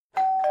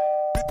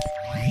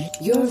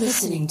You're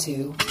listening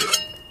to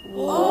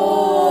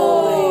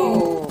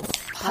Whoa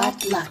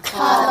Potluck.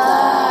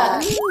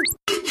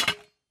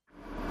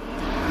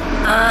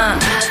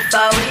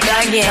 Bow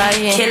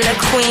thuggin', killer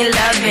queen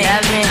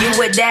lovin'. You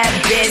with that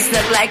bitch,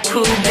 look like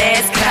Pooh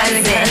Bear's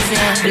cousin.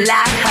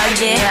 Block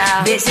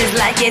huggin', bitches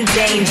like in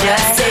danger.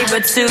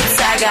 Saber-tooth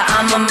tiger,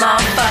 I'm a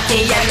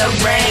motherfucking yellow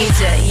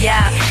ranger.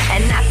 Yeah,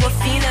 and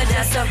Aquafina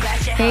just a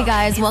ratchet. Hey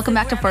guys, welcome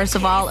back to First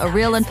of All, a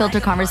real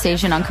unfiltered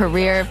conversation on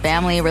career,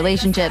 family,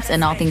 relationships,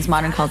 and all things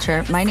modern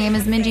culture. My name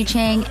is Minji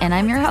Chang, and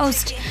I'm your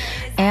host.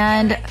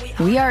 And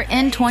we are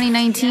in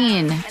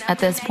 2019 at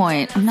this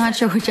point. I'm not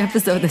sure which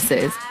episode this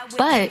is,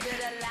 but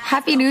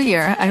Happy New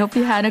Year. I hope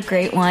you had a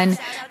great one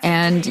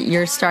and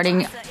you're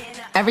starting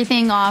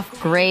everything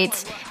off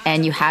great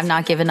and you have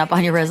not given up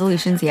on your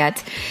resolutions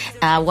yet.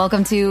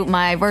 Welcome to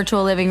my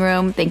virtual living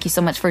room. Thank you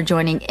so much for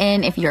joining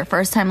in. If you're a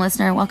first-time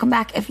listener, welcome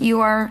back. If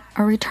you are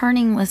a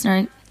returning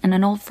listener and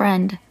an old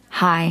friend,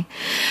 hi.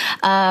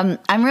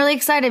 I'm really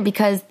excited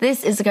because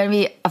this is going to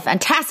be a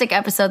fantastic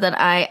episode that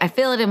I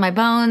feel it in my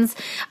bones.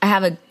 I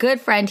have a good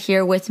friend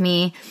here with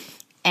me.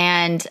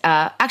 And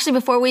actually,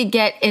 before we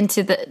get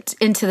into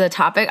the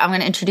topic, I'm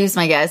going to introduce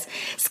my guest,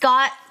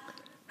 Scott.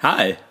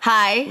 Hi.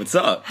 Hi. What's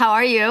up? How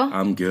are you?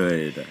 I'm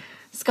good.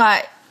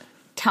 Scott,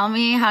 tell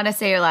me how to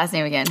say your last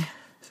name again.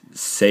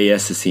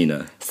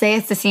 Sayesasina.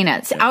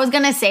 Sayesasina. Yeah. I was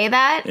going to say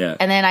that,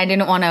 and then I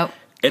didn't want to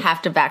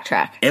have to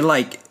backtrack.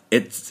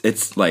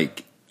 It's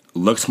like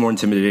looks more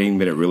intimidating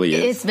than it really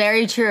is. It's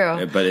very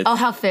true. But it's,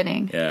 how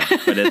fitting. Yeah,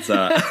 but it's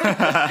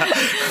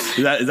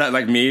is that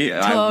like me?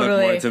 Totally. I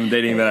look more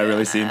intimidating than I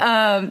really seem.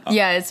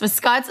 Yeah,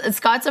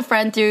 Scott's a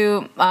friend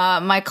through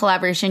my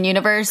collaboration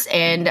universe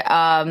and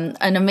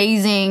an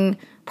amazing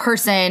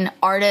person,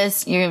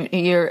 artist.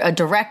 You're a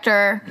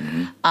director,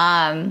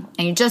 and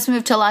you just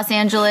moved to Los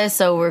Angeles,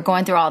 so we're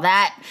going through all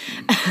that.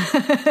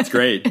 It's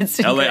great.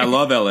 LA, great. I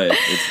love LA.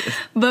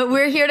 But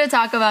we're here to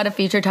talk about a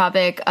feature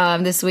topic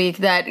this week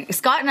that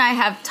Scott and I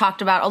have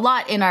talked about a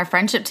lot in our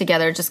friendship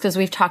together, just because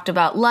we've talked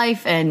about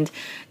life and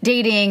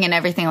dating and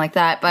everything like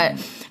that. But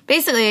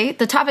basically,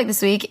 the topic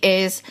this week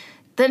is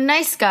the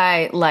nice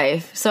guy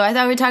life. So I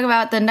thought we'd talk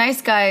about the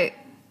nice guy.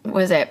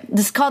 What is it?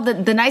 This is called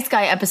the Nice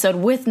Guy episode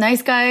with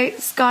nice guy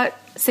Scott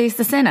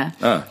Sayesasina.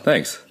 Oh,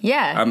 thanks.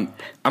 Yeah.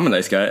 I'm a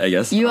nice guy, I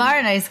guess. You are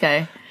a nice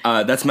guy.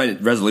 That's my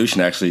resolution,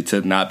 actually,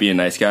 to not be a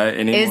nice guy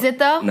anymore. Is it,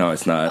 though? No,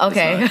 it's not.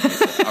 Okay.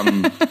 It's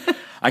not.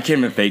 I can't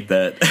even fake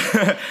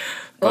that.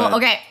 Well,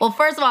 okay. Well,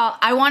 first of all,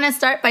 I want to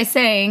start by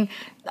saying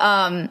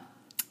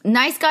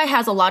nice guy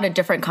has a lot of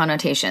different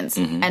connotations.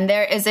 And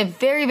there is a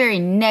very, very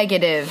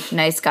negative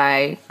nice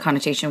guy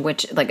connotation,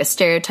 which like a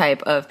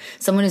stereotype of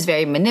someone who's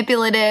very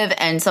manipulative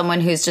and someone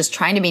who's just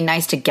trying to be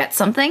nice to get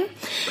something.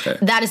 Okay.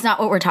 That is not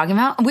what we're talking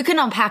about. We can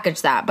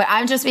unpackage that, but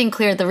I'm just being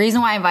clear. The reason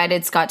why I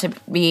invited Scott to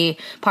be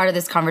part of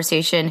this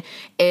conversation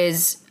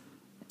is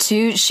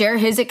to share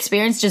his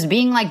experience just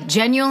being like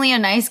genuinely a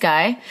nice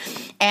guy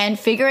and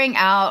figuring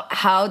out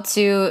how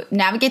to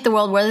navigate the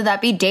world, whether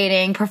that be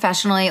dating,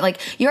 professionally. Like,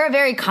 you're a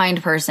very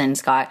kind person,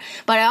 Scott.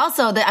 But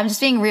I'm just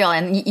being real,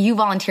 and you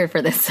volunteered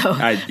for this, so.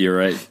 You're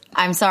right.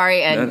 I'm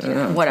sorry, and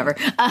no, whatever.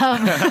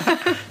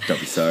 Don't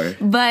be sorry.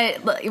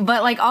 But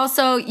like,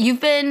 also,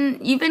 you've been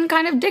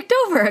kind of dicked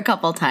over a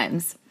couple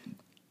times.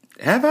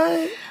 Have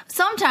I?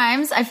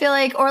 Sometimes, I feel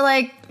like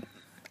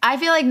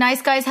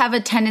nice guys have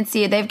a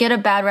tendency, they get a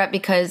bad rep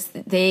because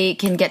they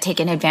can get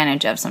taken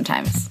advantage of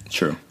sometimes.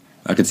 True.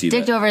 I could see that.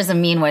 Dicked over is a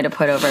mean way to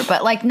put over,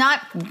 but like not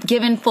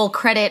given full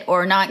credit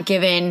or not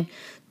given,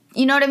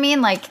 you know what I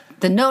mean? Like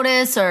the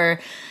notice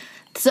or,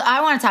 so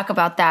I want to talk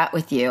about that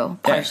with you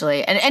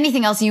partially and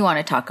anything else you want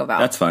to talk about.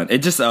 That's fine. It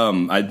just,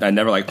 I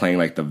never like playing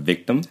like the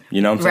victim,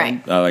 you know what I'm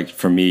saying? Right. Like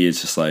for me, it's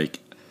just like,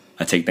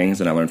 I take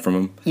things and I learn from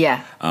them.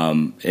 Yeah.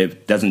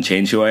 It doesn't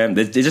change who I am.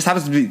 It just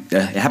happens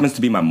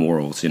to be my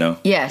morals, you know?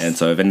 Yes. And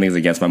so if anything's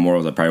against my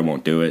morals, I probably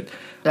won't do it.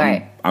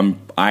 Right.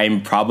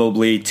 I'm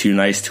probably too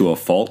nice to a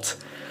fault.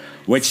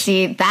 Which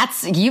see,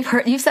 that's you've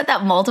said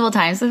that multiple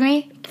times with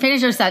me.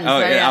 Finish your sentence. Oh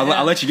yeah,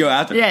 I'll let you go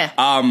after. Yeah.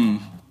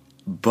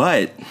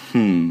 But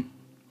I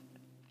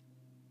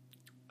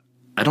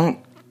don't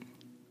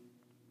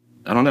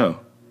know.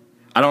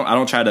 I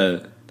don't try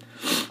to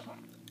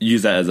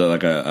use that as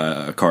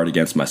a card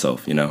against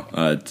myself. You know,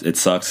 it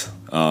sucks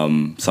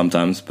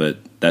sometimes, but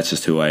that's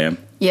just who I am.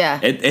 Yeah.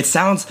 It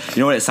sounds.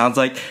 You know what it sounds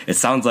like? It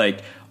sounds like,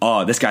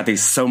 oh, this guy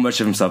thinks so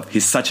much of himself.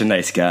 He's such a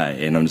nice guy,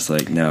 and I'm just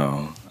like,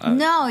 no.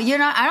 No, you're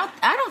not.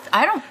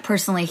 I don't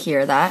personally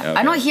hear that. Okay.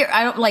 I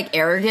don't like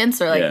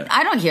arrogance or like. Yeah.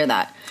 I don't hear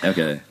that.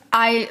 Okay.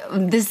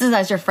 This is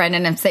as your friend,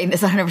 and I'm saying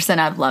this 100%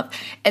 out of love.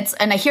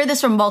 And I hear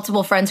this from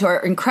multiple friends who are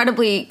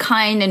incredibly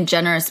kind and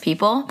generous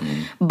people,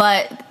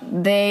 but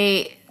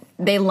they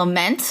they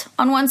lament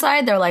on one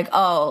side. They're like,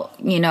 oh,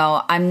 you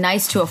know, I'm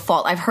nice to a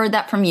fault. I've heard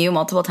that from you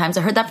multiple times.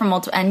 I heard that from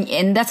multiple,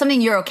 and that's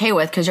something you're okay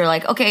with because you're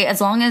like, okay, as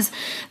long as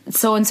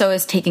so-and-so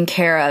is taken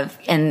care of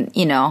and,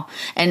 you know,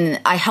 and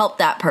I helped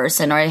that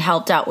person or I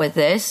helped out with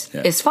this,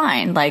 it's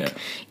fine. Like,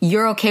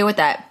 you're okay with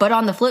that. But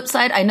on the flip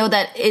side, I know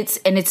that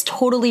it's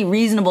totally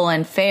reasonable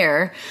and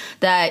fair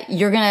that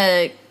you're going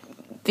to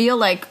feel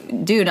like,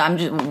 dude, I'm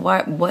just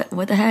what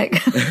the heck,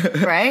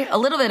 right? A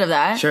little bit of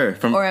that, sure.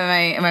 Or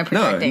am I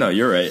projecting? No,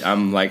 you're right.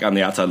 I'm like on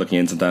the outside looking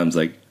in sometimes,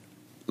 like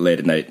late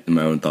at night in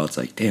my own thoughts,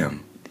 like,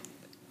 damn,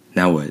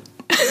 now what?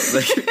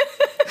 Like,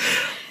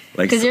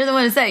 because you're the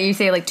one who said it. You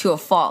say like to a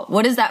fault.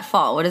 What is that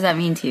fault? What does that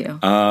mean to you?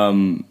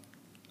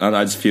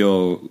 I just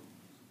feel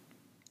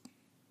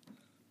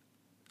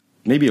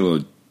maybe a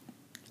little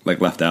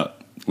like left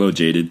out, a little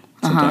jaded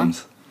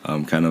sometimes.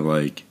 Kind of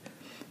like.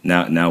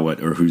 Now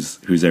what? Or who's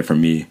there for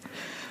me?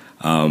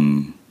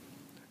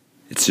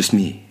 It's just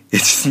me.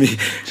 It's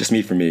just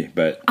me for me.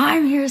 But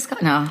I'm here,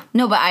 Scott.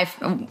 No, but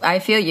I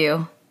feel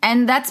you,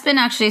 and that's been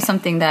actually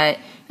something that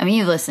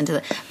you've listened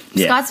to.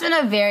 Scott's been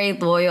a very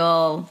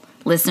loyal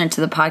listener to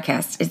the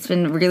podcast. It's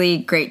been really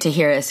great to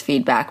hear his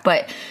feedback.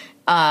 But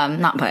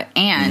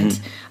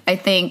I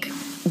think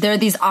there are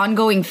these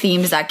ongoing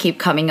themes that keep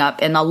coming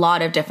up in a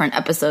lot of different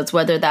episodes,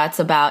 whether that's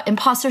about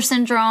imposter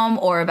syndrome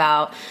or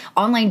about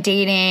online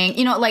dating.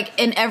 You know, like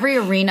in every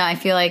arena, I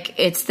feel like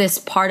it's this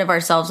part of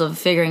ourselves of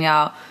figuring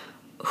out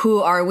who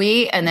are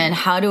we and then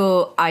how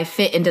do I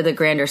fit into the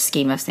grander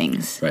scheme of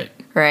things.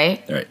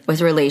 Right?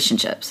 With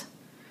relationships.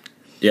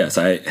 Yes,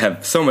 I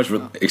have so much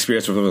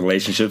experience with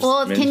relationships.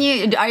 Well,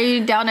 are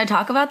you down to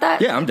talk about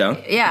that? Yeah, I'm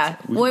down. Yeah.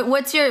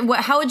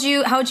 How would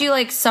you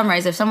like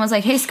summarize if someone's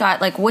like, hey, Scott,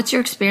 like what's your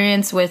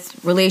experience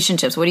with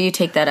relationships? What do you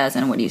take that as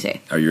and what do you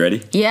say? Are you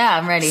ready? Yeah,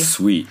 I'm ready.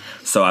 Sweet.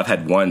 So I've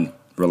had one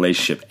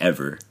relationship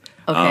ever.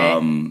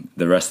 Okay.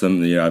 The rest of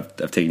them, you know,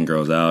 I've taken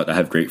girls out. I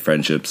have great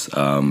friendships.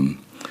 But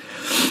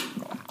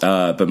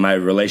my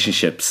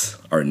relationships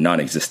are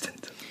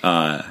non-existent.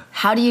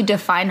 How do you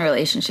define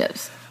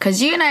relationships? Because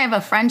you and I have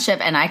a friendship,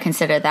 and I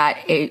consider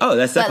that. That's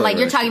definitely. But like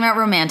you're talking about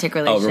romantic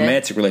relationships. Oh,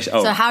 romantic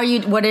relationships. Oh. So how are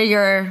you? What are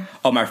your?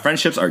 Oh, my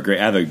friendships are great.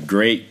 I have a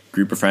great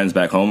group of friends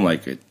back home,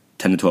 like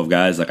 10 to 12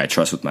 guys. Like I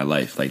trust with my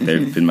life. Like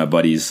they've been my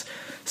buddies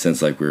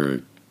since like we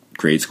were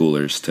grade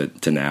schoolers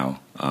to now.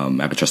 I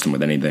can trust them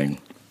with anything.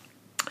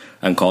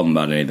 I can call them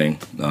about anything.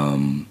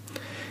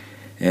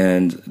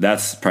 And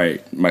that's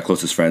probably my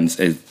closest friends.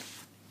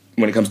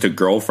 When it comes to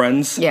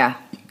girlfriends, yeah.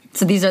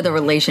 So these are the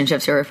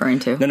relationships you're referring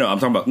to? No, I'm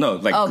talking about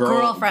girls that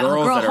are friends.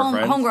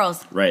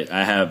 Homegirls. Right.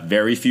 I have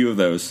very few of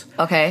those.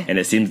 Okay. And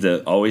it seems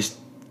to always.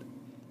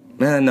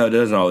 No, it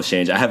doesn't always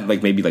change. I have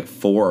maybe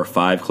 4 or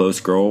 5 close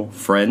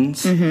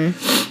girlfriends, and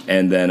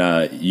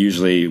then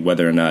usually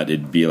whether or not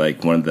it'd be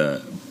like one of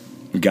the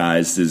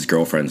guys'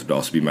 girlfriends would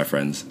also be my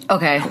friends.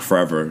 Okay.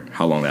 Forever,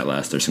 how long that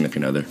lasts, their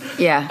significant other.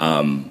 Yeah.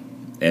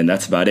 And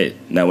that's about it.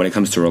 Now, when it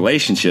comes to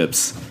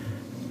relationships,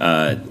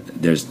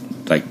 there's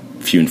like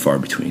few and far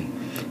between.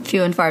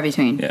 Few and far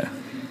between. Yeah.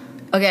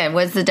 Okay,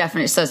 what's the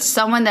definition? So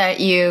someone that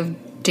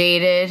you've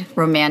dated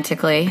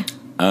romantically.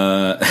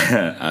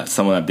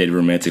 Someone I've dated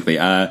romantically.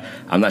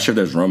 I'm not sure if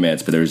there's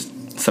romance, but there's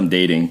some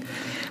dating.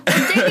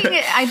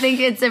 Dating, I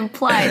think it's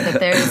implied that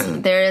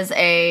there is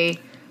a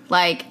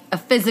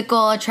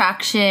physical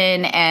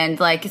attraction and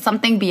like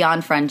something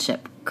beyond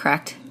friendship,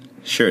 correct?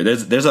 Sure.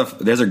 There's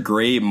a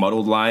gray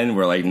muddled line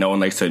where like no one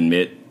likes to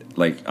admit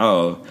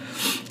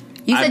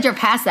You said you're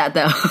past that,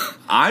 though.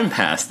 I'm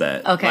past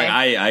that. Okay. Like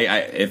I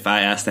if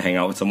I ask to hang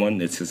out with someone,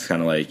 it's just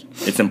kind of like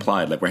it's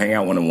implied. Like we're hanging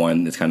out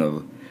 1-on-1. It's kind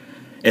of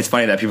it's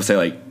funny that people say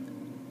like,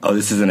 "Oh,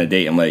 this isn't a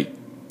date." I'm like,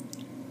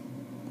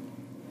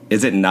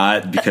 is it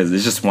not? Because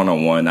it's just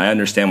 1-on-1. I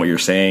understand what you're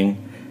saying.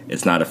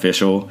 It's not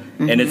official,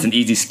 and it's an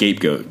easy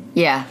scapegoat.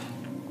 Yeah.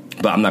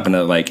 But I'm not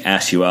gonna like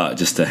ask you out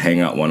just to hang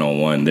out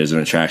 1-on-1. There's an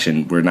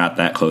attraction. We're not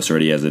that close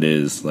already as it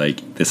is.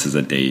 Like this is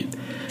a date.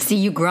 See,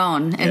 you've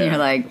grown, and you're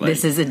like,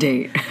 this is a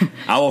date.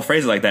 I will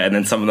phrase it like that, and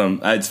then some of them,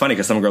 it's funny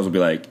because some girls will be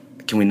like,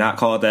 can we not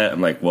call it that?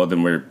 I'm like, well,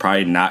 then we're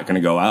probably not going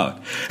to go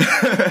out.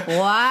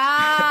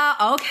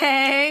 Wow,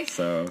 okay.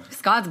 So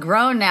Scott's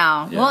grown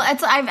now. Yeah. Well,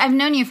 I've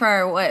known you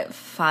for,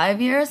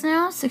 5 years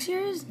now? 6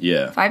 years?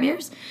 Yeah. 5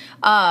 years?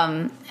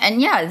 And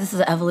yeah, this is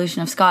the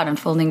evolution of Scott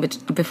unfolding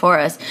before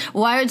us.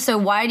 Why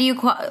do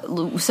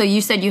you, so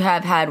you said you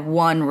have had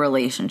one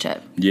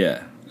relationship.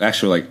 Yeah.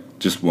 Actually,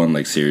 just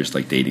one, serious,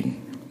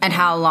 dating. And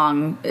how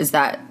long is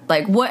that?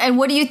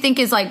 What do you think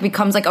is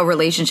becomes a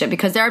relationship?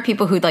 Because there are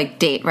people who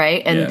date,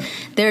 right? And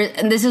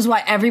and this is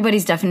why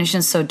everybody's definition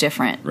is so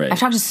different. Right. I've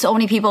talked to so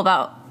many people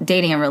about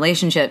dating and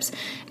relationships,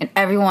 and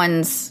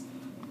everyone's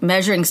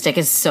measuring stick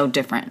is so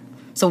different.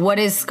 So what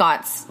is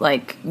Scott's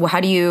how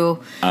do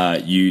you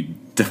you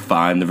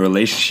define the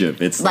relationship?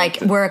 It's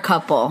we're a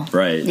couple.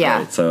 Right.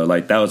 Yeah. Right. So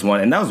that was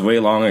one, and that was way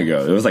long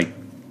ago. It was 10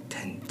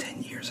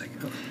 years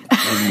ago.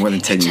 More than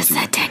 10 years ago.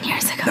 Just said 10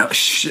 years ago. up.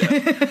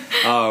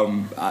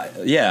 No,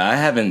 yeah, I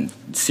haven't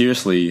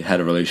seriously had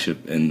a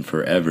relationship in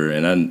forever,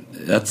 and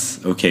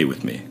that's okay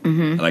with me.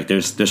 Like,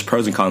 there's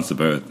pros and cons to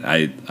both.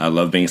 I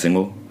love being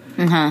single,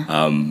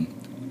 and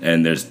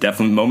there's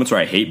definitely moments where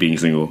I hate being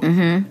single.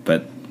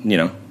 But you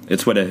know,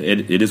 it's what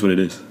it is. What it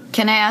is.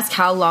 Can I ask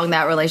how long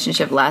that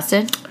relationship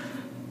lasted?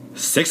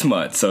 6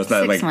 months, so it's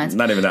not 6 months.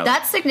 Not even that.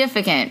 That's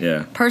significant.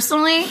 Yeah.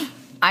 Personally,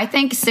 I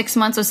think 6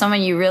 months with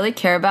someone you really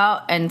care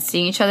about and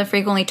seeing each other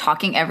frequently,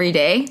 talking every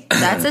day,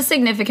 that's a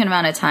significant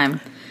amount of time.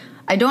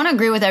 I don't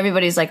agree with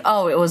everybody's like,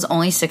 oh, it was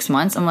only 6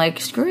 months. I'm like,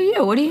 screw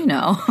you. What do you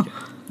know?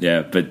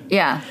 Yeah, but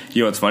yeah.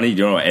 You know what's funny?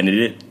 You know what ended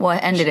it?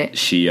 What ended it?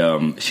 She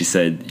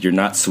said, "You're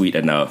not sweet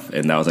enough,"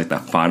 and that was like the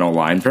final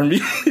line for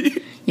me.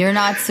 You're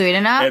not sweet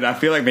enough? And I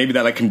feel like maybe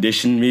that like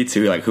conditioned me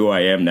to like who I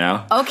am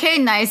now. Okay,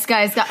 nice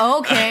guys.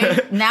 Okay,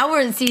 now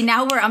we're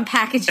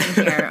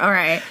unpackaging here. All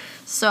right,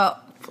 so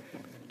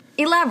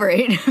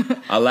elaborate.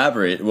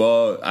 Elaborate.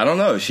 Well, I don't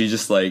know. She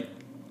just like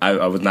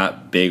I was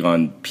not big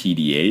on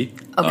PDA.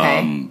 Okay.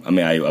 I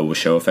mean, I will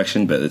show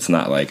affection, but it's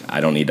not like I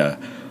don't need to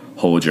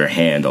hold your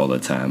hand all the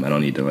time. I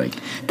don't need to like.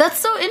 That's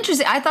so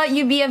interesting. I thought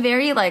you'd be a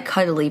very like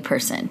cuddly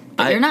person,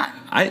 but you're not.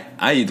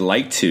 I'd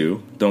like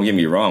to. Don't get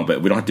me wrong,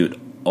 but we don't have to do it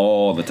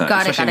all the time.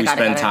 Especially when we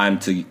spend time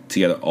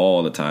together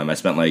all the time. I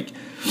spent like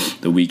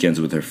the weekends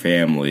with her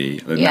family,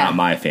 not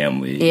my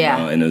family. Yeah.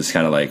 You know? And it was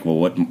kind of like, well,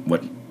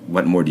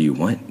 what more do you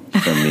want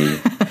from me?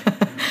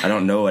 I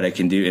don't know what I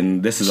can do.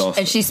 And this is also.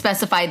 And she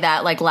specified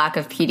that like lack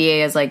of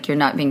PDA as like you're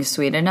not being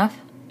sweet enough.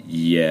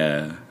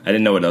 Yeah, I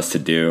didn't know what else to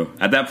do.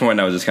 At that point,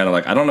 I was just kind of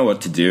like, I don't know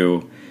what to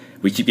do.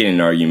 We keep getting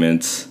in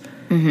arguments.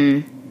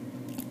 You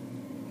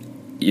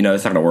know,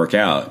 it's not going to work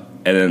out.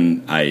 And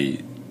then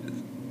I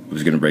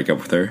was going to break up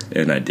with her,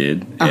 and I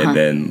did. And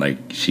then, like,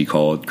 she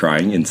called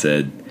crying and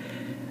said,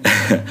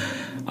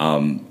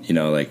 you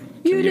know, like,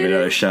 can we give it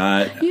another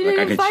shot? You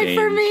like, didn't fight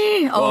for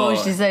me. Oh,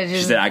 well, she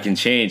said I can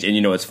change. And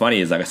you know what's funny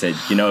is, like I said,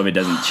 you know, if it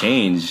doesn't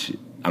change,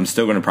 I'm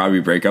still going to probably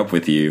break up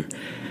with you.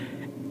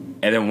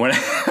 And then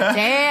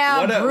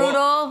damn,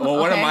 brutal. Well,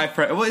 one of my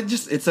friends. Well, it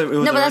was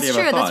no, but that's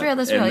true. That's real.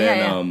 That's real. And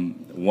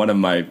then, one of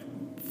my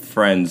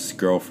friends'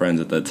 girlfriends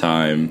at the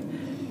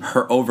time,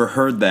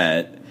 overheard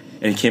that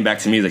and came back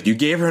to me like, "You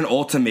gave her an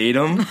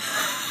ultimatum."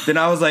 Then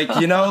I was like,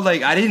 you know,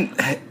 like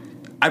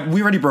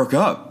we already broke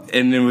up,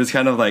 and it was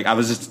kind of like I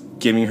was just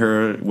giving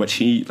her what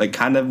she like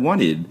kind of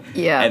wanted.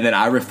 Yeah. And then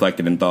I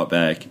reflected and thought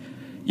back,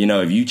 you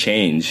know, if you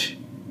change,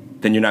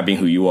 then you're not being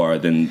who you are.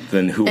 Then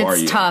who are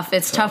you? It's tough.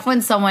 It's tough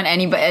when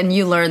and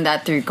you learn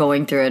that through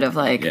going through it of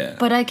like,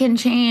 but I can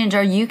change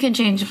or you can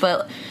change.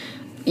 But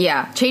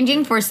yeah,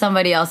 changing for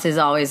somebody else is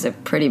always a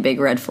pretty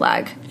big red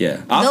flag.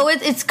 Yeah. Though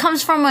it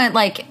comes from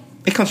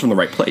it comes from the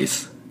right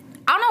place.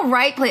 I don't know,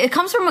 right place. It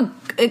comes from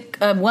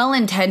a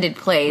well-intended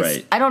place.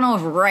 Right. I don't know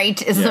if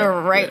right is the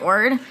right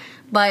word,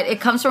 but it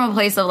comes from a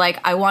place of like,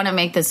 I want to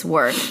make this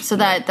work. So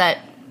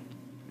that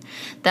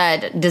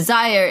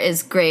desire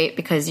is great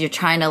because you're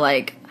trying to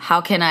like,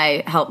 how can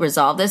I help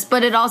resolve this?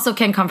 But it also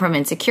can come from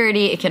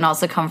insecurity. It can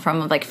also come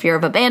from like fear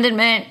of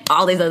abandonment,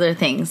 all these other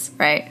things,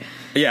 right?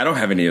 Yeah, I don't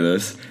have any of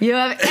those. You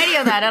don't have any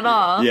of that at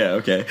all? Yeah,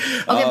 okay.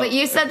 Okay, but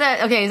you said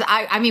that, okay,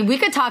 I mean, we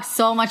could talk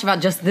so much about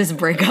just this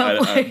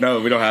breakup.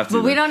 No, we don't have to.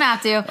 But we don't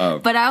have to.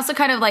 But I also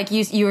kind of like,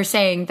 you were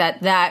saying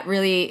that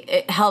really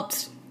it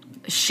helped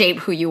shape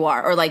who you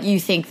are, or like you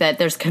think that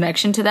there's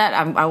connection to that.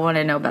 I want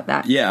to know about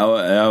that. Yeah,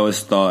 I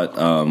always thought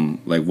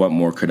like what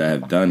more could I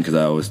have done, because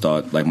I always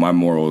thought like my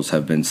morals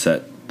have been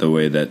set the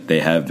way that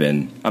they have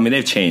been. I mean,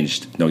 they've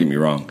changed, don't get me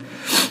wrong,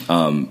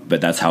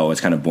 but that's how I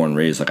was kind of born and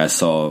raised. Like I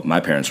saw my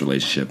parents'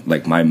 relationship,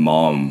 like my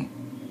mom,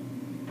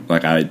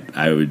 like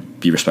I would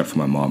be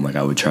respectful of my mom. Like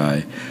I would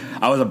try.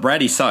 I was a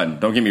bratty son,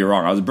 don't get me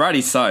wrong, I was a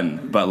bratty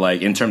son, but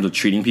like in terms of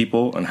treating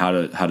people and how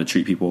to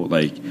treat people,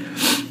 like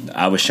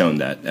I was shown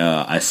that.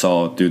 I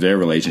saw through their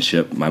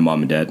relationship, my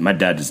mom and dad. My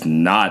dad is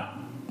not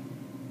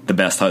the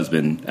best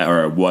husband,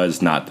 or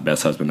was not the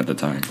best husband at the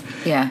time.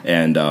 Yeah.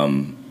 And,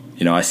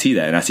 you know, I see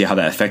that, and I see how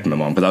that affected my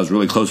mom, because I was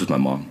really close with my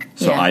mom.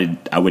 So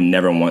I would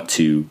never want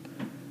to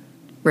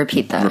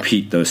repeat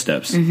those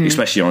steps,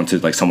 especially onto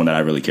like someone that I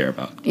really care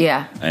about.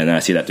 Yeah. And I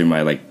see that through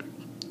my like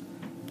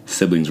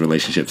siblings'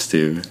 relationships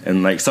too.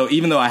 And like, so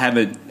even though I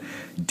haven't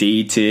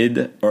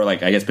dated or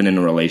like I guess been in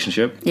a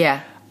relationship,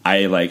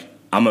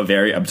 I'm a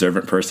very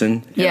observant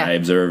person. And I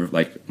observe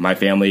like my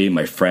family,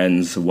 my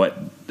friends, what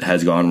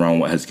has gone wrong,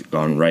 what has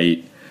gone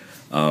right.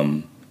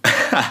 And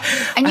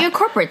you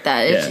incorporate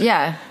that.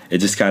 It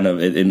just kind of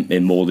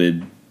it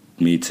molded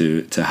me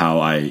to how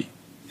I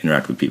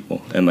interact with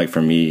people. And like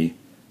for me,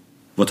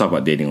 we'll talk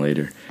about dating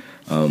later.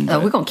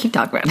 We're gonna keep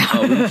talking about that.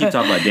 We're gonna keep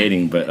talking about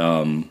dating, but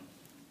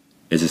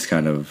it's just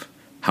kind of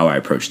how I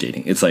approach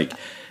dating. It's like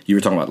you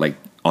were talking about like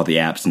all the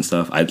apps and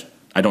stuff.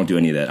 I don't do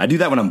any of that. I do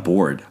that when I'm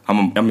bored.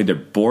 I'm either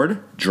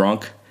bored,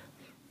 drunk,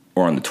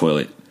 or on the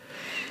toilet.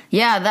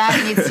 Yeah,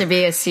 that needs to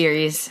be a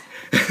series,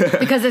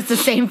 because it's the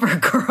same for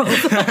girls.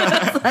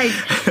 It's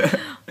like,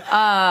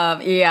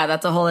 Yeah,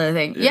 that's a whole other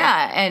thing.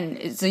 Yeah,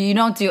 and so you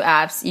don't do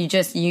apps. You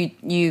just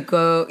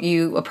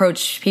you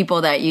approach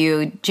people that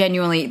you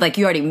genuinely like.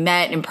 You already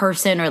met in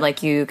person, or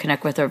like you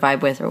connect with or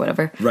vibe with or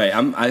whatever. Right.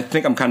 I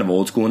think I'm kind of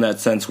old school in that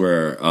sense.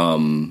 Where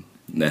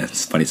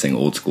it's funny saying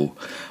old school.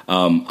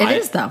 It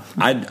is though.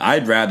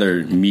 I'd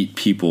rather meet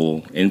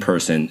people in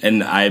person,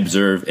 and I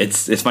observe.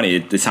 It's funny.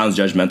 It sounds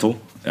judgmental.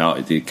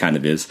 It kind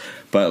of is,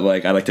 but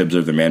like I like to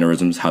observe their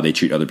mannerisms, how they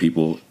treat other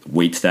people.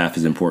 Wait staff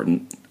is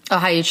important. Oh,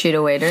 how you treat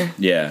a waiter?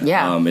 Yeah.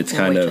 It's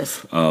kind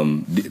waitress.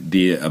 of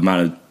the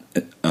amount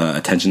of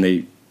attention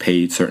they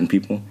pay certain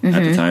people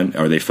at the time.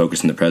 Are they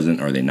focused in the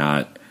present? Are they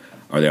not?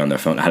 Are they on their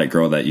phone? I had a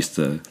girl that used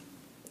to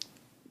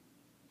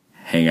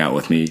hang out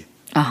with me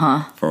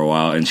for a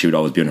while, and she would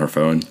always be on her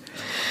phone.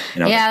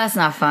 And that's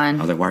not fun. I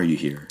was like, why are you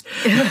here?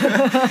 We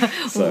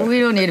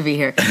don't need to be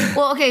here.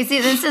 Well, okay, see,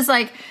 this is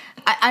like,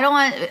 I don't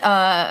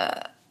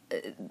want...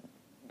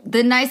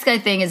 the nice guy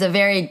thing is a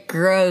very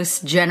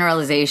gross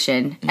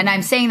generalization, and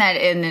I'm saying that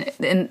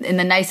in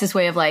the nicest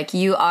way of like,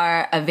 you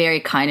are a very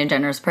kind and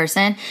generous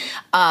person.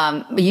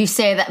 You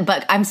say that,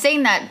 but I'm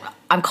saying that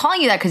I'm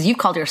calling you that because you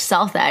called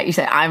yourself that. You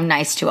said I'm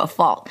nice to a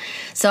fault.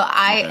 So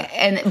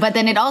but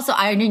then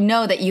I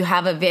know that you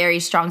have a very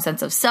strong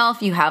sense of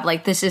self. You have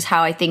like, this is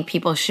how I think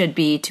people should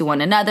be to one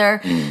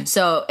another.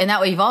 So in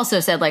that way, you've also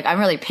said like, I'm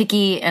really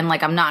picky and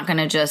like, I'm not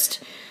gonna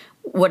just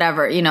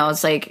whatever.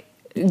 It's like,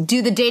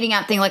 do the dating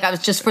app thing like I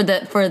was just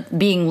for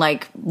being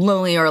like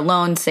lonely or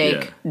alone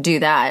sake do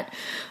that.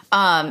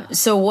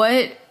 So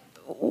what,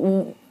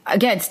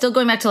 again, still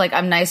going back to like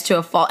I'm nice to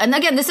a fault. And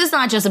again, this is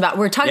not just about,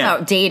 we're talking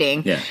about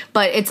dating,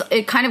 but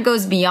it kind of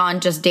goes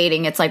beyond just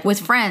dating. It's like with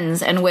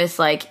friends and with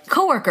like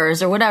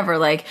coworkers or whatever.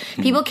 Like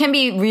people can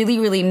be really,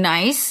 really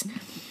nice.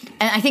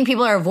 And I think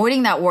people are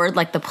avoiding that word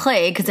like the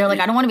plague because they're like,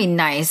 I don't want to be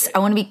nice. I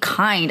want to be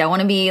kind. I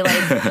want to be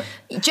like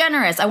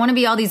generous. I want to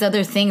be all these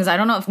other things. I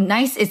don't know if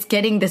nice is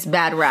getting this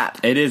bad rap.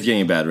 It is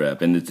getting a bad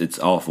rap, and it's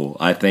awful.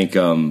 I think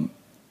you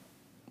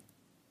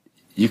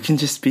can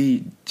just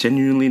be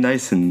genuinely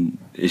nice, and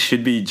it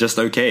should be just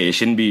okay. It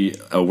shouldn't be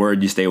a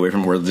word you stay away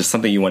from, or just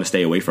something you want to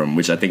stay away from,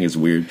 which I think is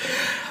weird.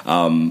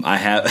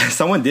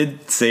 Someone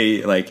did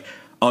say like,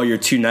 "Oh, you're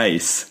too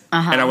nice,"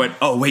 and I went,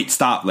 "Oh, wait,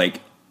 stop!"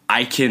 Like.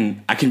 I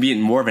can be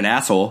more of an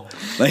asshole.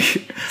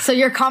 Like, so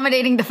you're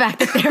accommodating the fact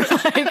that they're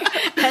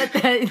like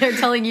that they're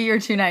telling you you're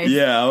too nice.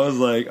 Yeah, I was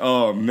like,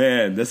 oh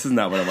man, this is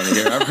not what I want to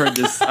hear.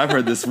 I've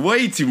heard this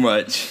way too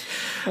much.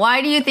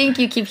 Why do you think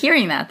you keep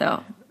hearing that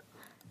though?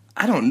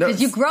 I don't know.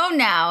 Because you grow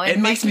now. It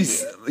makes me.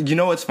 You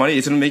know what's funny?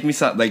 It's gonna make me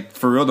sound like,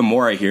 for real. The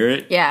more I hear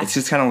it, it's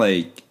just kind of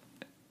like.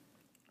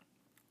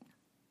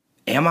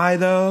 Am I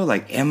though?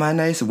 Like, am I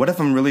nice? What if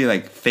I'm really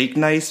like fake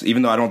nice,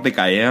 even though I don't think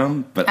I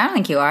am? But I don't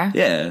think you are.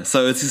 Yeah.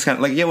 So it's just kind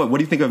of like, what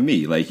do you think of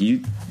me? Like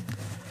you.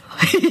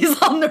 He's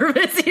all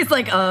nervous. He's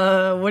like,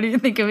 what do you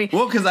think of me?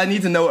 Well, because I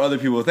need to know what other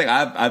people think.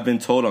 I've been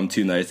told I'm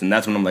too nice, and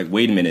that's when I'm like,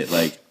 wait a minute,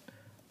 like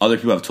other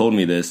people have told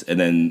me this, and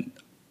then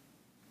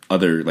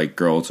other like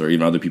girls or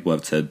even other people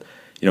have said,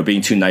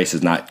 being too nice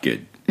is not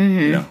good.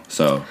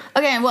 So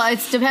okay, well, it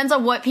depends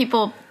on what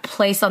people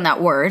place on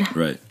that word,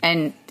 right?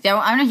 And I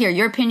want to hear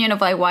your opinion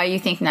of like why you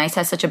think nice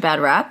has such a bad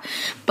rap.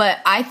 But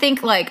I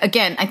think like,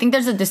 again, I think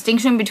there's a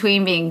distinction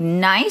between being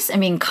nice and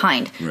being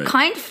kind. Right.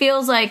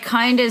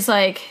 Kind is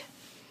like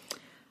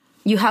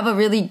you have a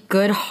really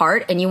good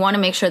heart and you want to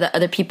make sure that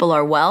other people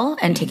are well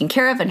and taken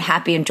care of and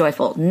happy and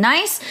joyful.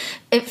 Nice,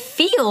 it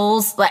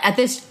feels like at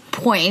this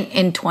point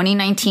in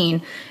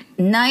 2019,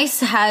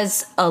 nice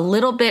has a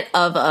little bit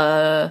of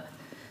a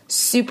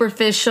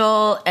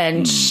superficial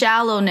and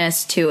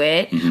shallowness to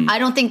it. I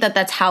don't think that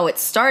that's how it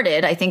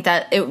started. I think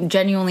that it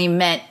genuinely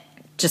meant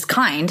just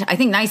kind. I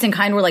think nice and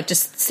kind were like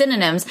just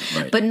synonyms.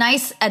 Right. But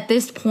nice at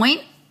this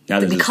point,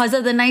 because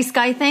of the nice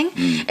guy thing,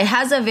 it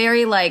has a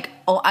very like,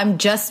 oh, I'm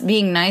just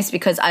being nice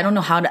because I don't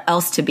know how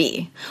else to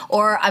be.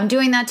 Or I'm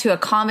doing that to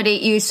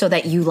accommodate you so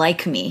that you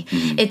like me.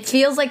 It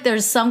feels like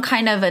there's some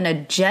kind of an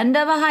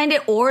agenda behind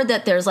it, or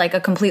that there's like a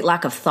complete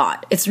lack of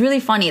thought. It's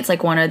really funny. It's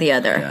like one or the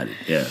other. Got it.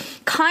 Yeah.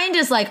 Kind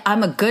is like,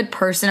 I'm a good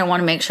person. I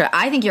want to make sure.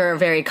 I think you're a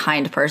very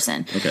kind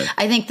person. Okay.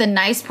 I think the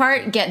nice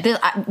part,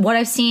 what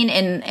I've seen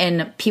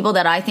in people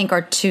that I think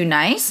are too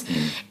nice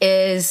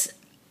is...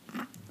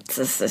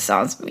 This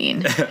sounds mean.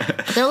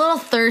 They're a little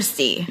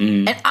thirsty.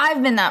 And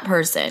I've been that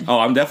person. Oh,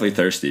 I'm definitely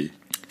thirsty.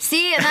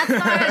 See, and that's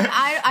not...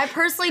 I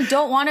personally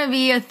don't want to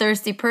be a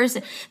thirsty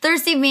person.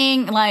 Thirsty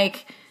being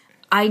like,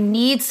 I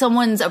need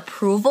someone's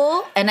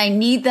approval and I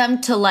need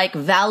them to like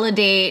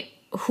validate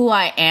who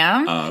I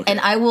am. Okay. And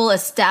I will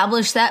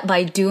establish that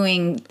by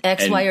doing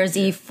X, Y, or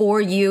Z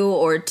for you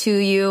or to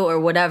you or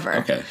whatever.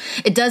 Okay.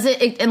 It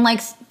doesn't... and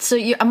like, so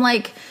I'm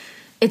like...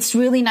 It's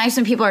really nice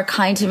when people are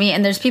kind to me,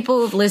 and there's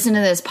people who've listened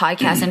to this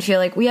podcast and feel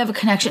like we have a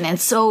connection, and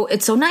so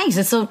it's so nice,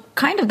 it's so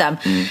kind of them.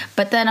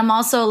 But then I'm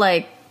also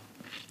like,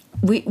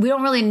 we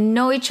don't really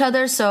know each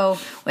other, so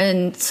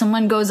when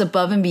someone goes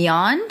above and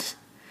beyond,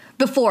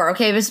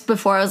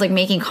 before I was like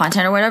making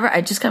content or whatever,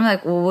 I just kind of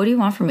like, well, what do you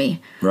want from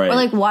me? Right. Or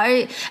like,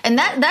 why? And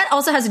that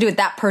also has to do with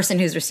that person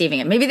who's receiving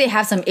it. Maybe they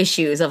have some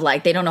issues of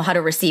like, they don't know how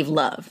to receive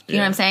love. You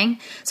know what I'm saying?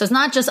 So it's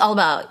not just all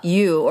about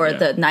you or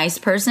the nice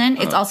person.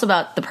 It's also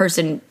about the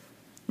person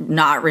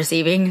not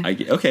receiving.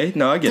 Okay,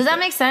 no, I get. Does that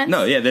make sense?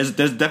 No, yeah, there's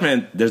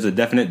a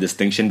definite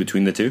distinction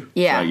between the two.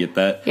 Yeah, so I get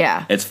that.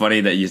 Yeah, it's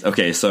funny that you.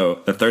 Okay, so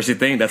the thirsty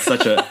thing. That's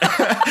such a.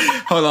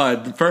 Hold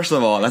on. First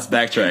of all, let's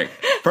backtrack.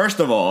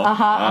 First of all,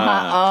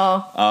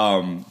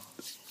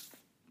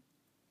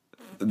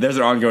 there's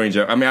an ongoing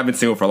joke. I mean, I've been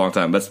single for a long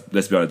time. Let's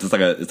be honest.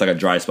 It's like a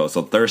dry spell.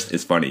 So thirst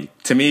is funny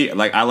to me.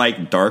 Like I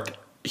like dark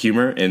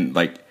humor and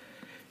like.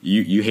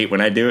 You hate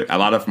when I do it. A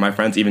lot of my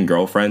friends, even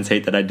girlfriends,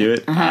 hate that I do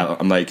it.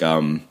 I'm like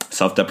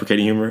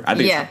self-deprecating humor. I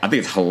think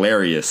it's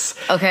hilarious.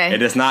 Okay,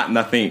 and it's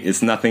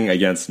nothing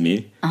against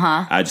me.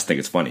 I just think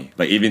it's funny.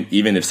 Like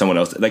even if someone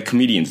else, like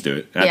comedians do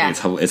it. And I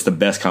think it's the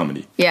best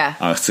comedy. Yeah,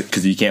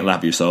 because you can't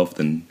laugh at yourself,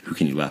 then who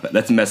can you laugh at?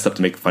 That's messed up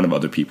to make fun of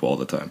other people all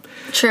the time.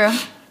 True.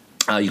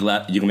 You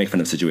can make fun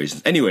of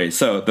situations. Anyway,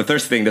 so the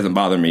thirst thing doesn't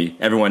bother me.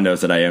 Everyone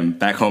knows that I am.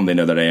 Back home, they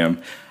know that I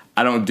am.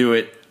 I don't do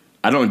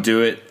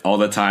it all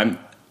the time.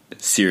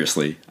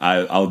 Seriously,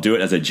 I'll do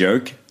it as a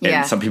joke,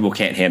 and some people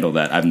can't handle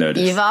that. I've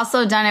noticed. You've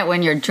also done it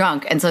when you're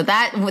drunk, and so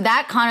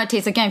that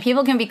connotates, again,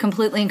 people can be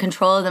completely in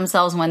control of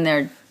themselves when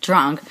they're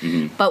drunk,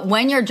 but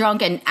when you're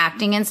drunk and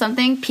acting in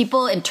something,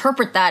 people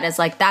interpret that as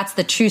like that's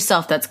the true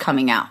self that's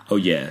coming out. Oh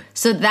yeah.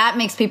 So that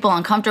makes people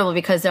uncomfortable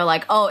because they're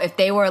like, oh, if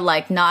they were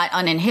like not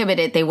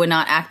uninhibited, they would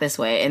not act this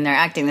way, and they're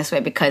acting this way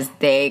because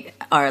they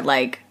are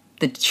like.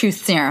 The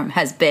truth serum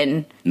has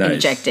been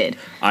injected.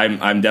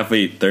 I'm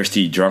definitely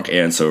thirsty, drunk,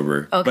 and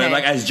sober. Okay. But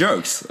like as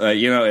jokes, I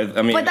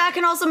mean. But that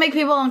can also make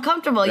people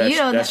uncomfortable.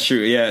 That's true.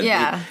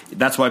 Yeah.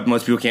 That's why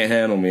most people can't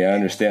handle me. I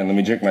understand. Let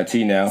me drink my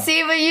tea now.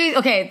 See,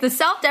 but the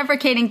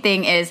self-deprecating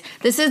thing is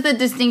this is the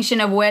distinction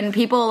of when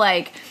people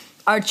like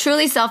are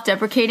truly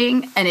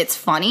self-deprecating and it's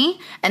funny,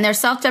 and they're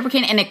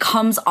self-deprecating and it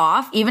comes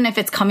off, even if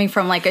it's coming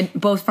from like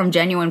both from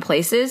genuine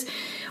places.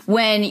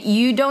 When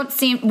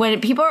when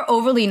people are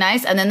overly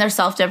nice and then they're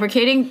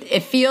self-deprecating,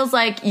 it feels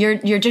like you're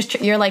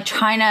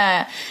trying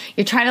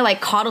to like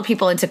coddle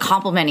people into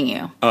complimenting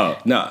you. Oh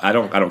no, I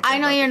don't. I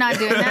know you're not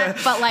doing that,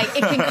 but like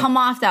it can come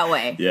off that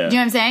way. Yeah, do you know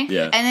what I'm saying?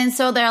 Yeah. And then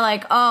so they're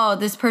like, oh,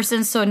 this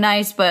person's so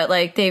nice, but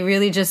like they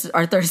really just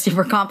are thirsty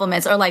for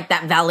compliments or like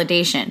that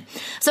validation.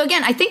 So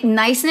again, I think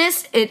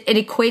niceness it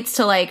equates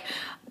to like.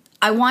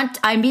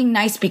 I'm being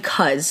nice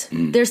because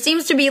there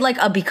seems to be like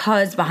a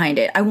because behind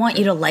it. I want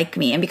you to like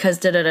me and because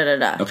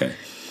da-da-da-da-da. Okay.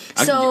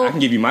 I can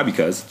give you my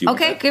because.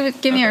 Okay,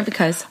 give me your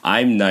because.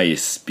 I'm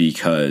nice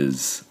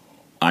because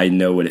I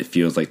know what it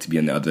feels like to be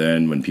on the other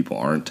end when people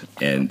aren't.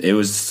 And it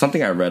was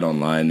something I read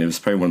online. It was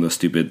probably one of those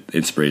stupid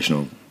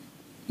inspirational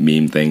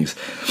meme things.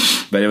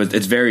 But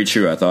it's very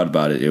true. I thought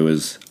about it. It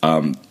was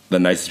the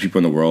nicest people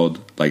in the world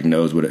like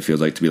knows what it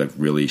feels like to be like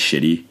really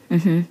shitty.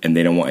 And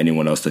they don't want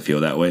anyone else to feel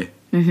that way.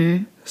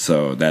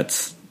 So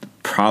that's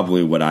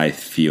probably what I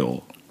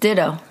feel.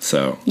 Ditto.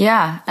 So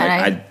yeah,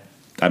 and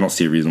I don't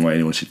see a reason why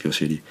anyone should feel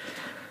shitty.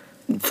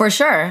 For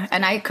sure,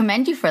 and I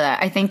commend you for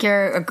that. I think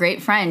you're a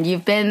great friend.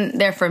 You've been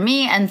there for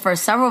me and for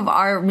several of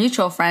our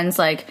mutual friends,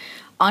 like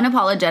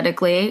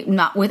unapologetically,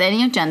 not with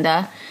any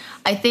agenda.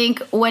 I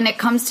think when it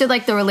comes to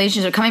like the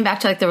relationship, coming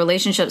back to like the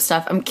relationship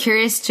stuff, I'm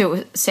curious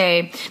to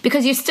say,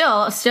 because you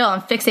still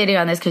I'm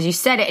fixated on this because you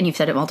said it and you've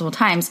said it multiple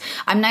times.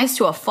 I'm nice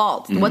to a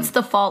fault. What's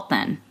the fault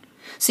then?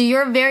 So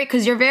you're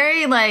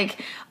very like,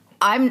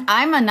 I'm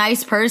a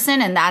nice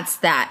person and that's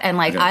that. And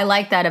like, I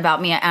like that about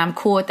me and I'm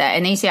cool with that.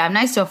 And then you say, I'm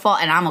nice to a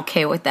fault and I'm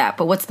okay with that.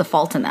 But what's the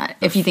fault in that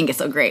if you think it's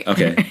so great?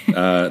 Okay.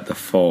 The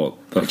fault.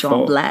 Put you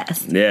on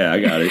blast. Yeah, I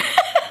got it.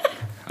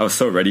 I was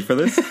so ready for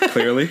this,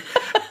 clearly.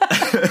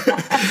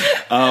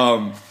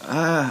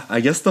 I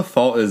guess the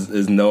fault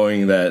is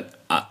knowing that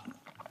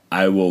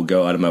I will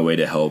go out of my way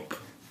to help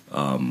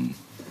a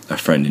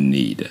friend in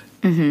need.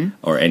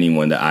 Or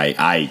anyone that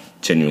I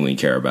genuinely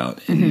care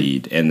about in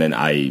need, and then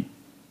I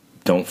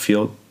don't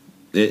feel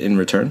it in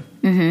return,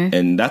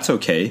 and that's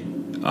okay.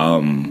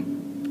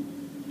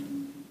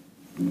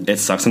 It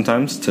sucks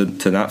sometimes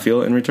to not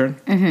feel it in return,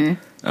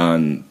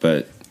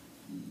 but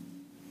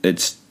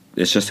it's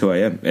just who I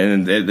am,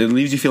 and it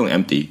leaves you feeling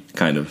empty,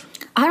 kind of.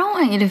 I don't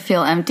want you to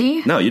feel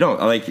empty. No, you don't.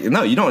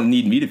 No, you don't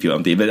need me to feel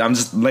empty, but I'm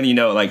just letting you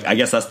know. Like, I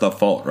guess that's the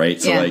fault,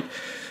 right? So like.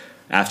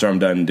 After I'm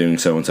done doing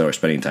so and so or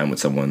spending time with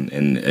someone,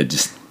 and it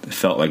just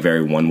felt like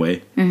very one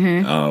way.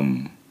 You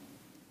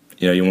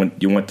want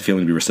the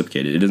feeling to be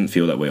reciprocated. It doesn't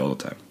feel that way all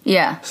the time.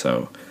 Yeah.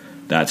 So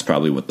that's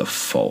probably what the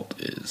fault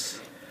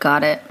is.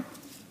 Got it.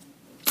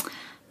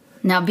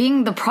 Now,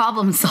 being the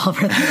problem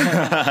solver. Well,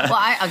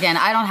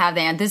 I don't have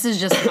the answer. This is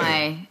just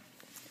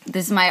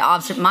my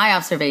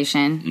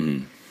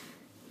observation.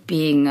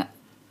 Being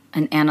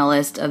an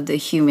analyst of the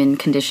human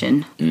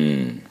condition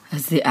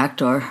as the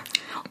actor.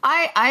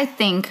 I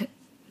think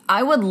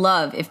I would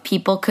love if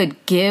people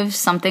could give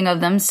something of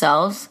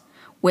themselves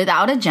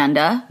without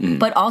agenda,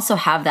 but also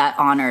have that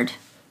honored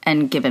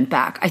and given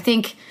back. I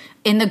think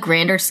in the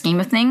grander scheme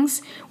of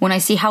things, when I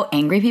see how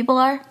angry people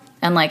are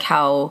and like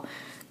how,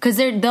 because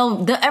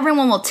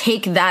everyone will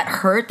take that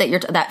hurt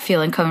that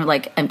feeling kind of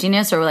like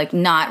emptiness or like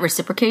not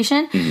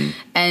reciprocation,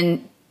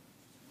 and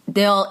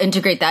they'll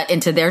integrate that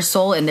into their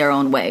soul in their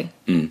own way.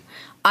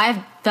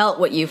 I've felt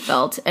what you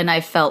felt, and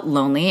I felt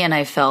lonely, and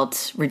I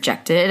felt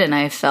rejected, and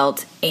I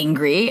felt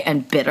angry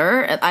and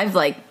bitter. I've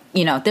like,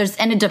 you know,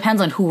 and it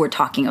depends on who we're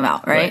talking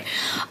about, right?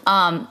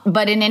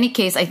 But in any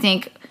case, I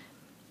think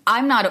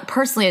I'm not,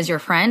 personally as your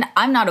friend,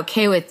 I'm not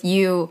okay with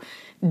you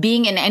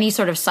being in any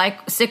sort of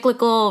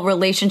cyclical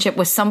relationship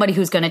with somebody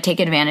who's going to take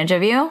advantage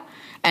of you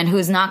and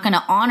who's not going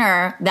to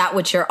honor that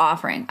which you're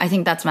offering. I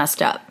think that's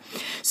messed up.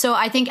 So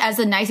I think as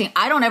a nice thing,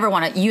 I don't ever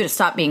want you to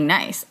stop being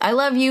nice. I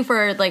love you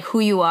for like who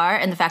you are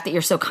and the fact that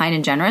you're so kind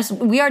and generous.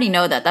 We already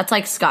know that. That's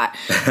like Scott.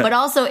 But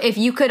also if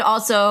you could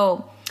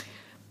also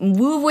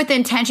move with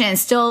intention and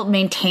still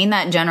maintain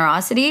that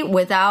generosity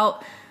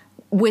without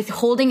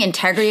withholding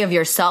integrity of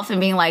yourself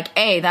and being like,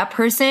 hey, that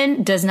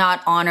person does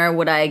not honor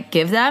what I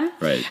give them.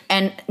 Right.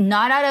 And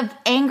not out of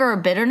anger or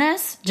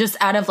bitterness, just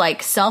out of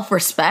like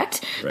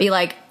self-respect, be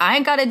like, I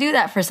ain't got to do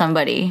that for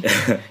somebody.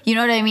 You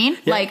know what I mean?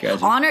 Yeah, like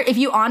gotcha. honor, if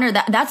you honor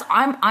that,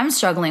 I'm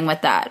struggling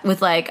with that.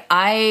 With like,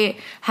 I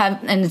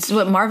have, and it's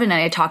what Marvin and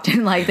I talked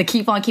in, like the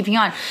keep on keeping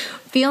on,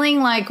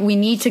 feeling like we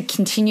need to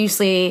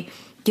continuously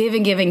give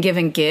and give and give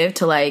and give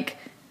to like,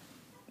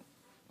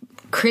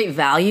 create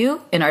value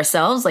in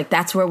ourselves. Like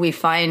that's where we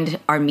find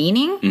our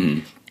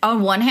meaning.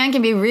 On one hand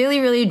can be really,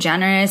 really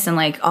generous and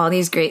like all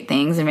these great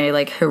things and very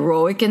like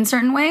heroic in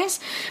certain ways,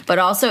 but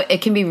also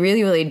it can be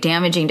really, really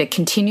damaging to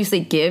continuously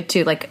give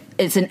to like,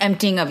 it's an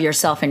emptying of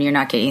yourself and you're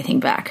not getting anything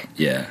back.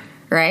 Yeah.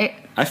 Right?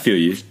 I feel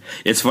you.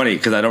 It's funny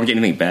because I don't get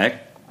anything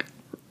back.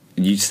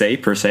 You say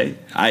per se.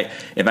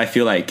 If I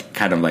feel like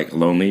kind of like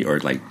lonely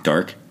or like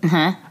dark,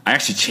 I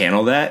actually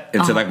channel that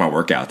into like my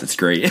workouts. It's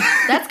great.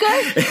 That's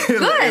good. Good.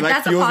 It like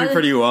That's fuels me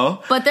pretty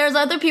well. But there's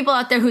other people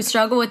out there who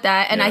struggle with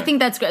that, and I think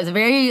that's good. It's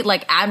very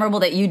like admirable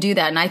that you do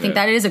that, and I think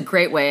that is a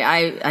great way.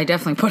 I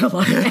definitely put a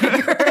lot of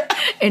anger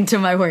into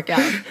my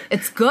workout.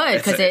 It's good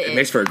because it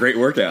makes for a great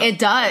workout. It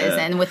does,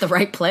 and with the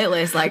right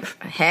playlist, like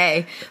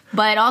hey.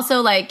 But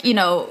also like, you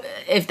know,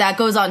 if that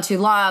goes on too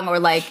long, or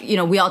like, you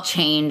know, we all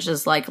change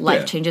as like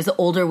life changes. The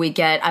older we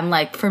get, I'm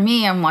like, for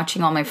me, I'm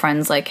watching all my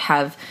friends like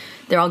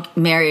they're all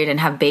married and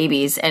have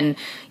babies, and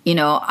you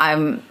know,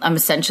 I'm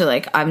essentially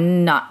like,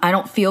 I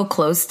don't feel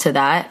close to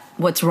that.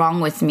 What's wrong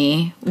with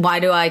me?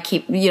 Why do I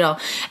keep, you know,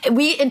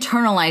 we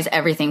internalize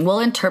everything. We'll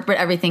interpret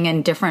everything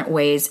in different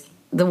ways.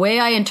 The way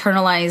I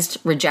internalized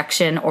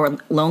rejection or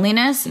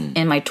loneliness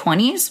in my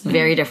 20s,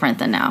 very different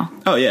than now.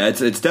 Oh yeah, it's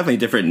definitely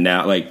different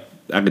now. Like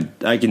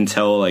I can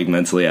tell like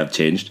mentally I've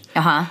changed.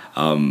 How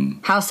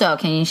so?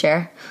 Can you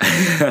share?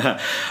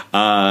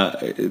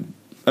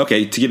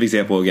 Okay, to give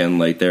example again,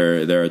 like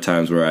there are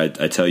times where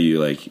I tell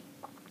you like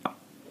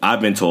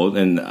I've been told,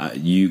 and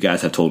you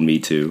guys have told me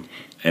too,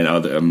 and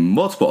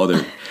multiple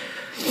other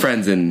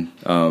friends in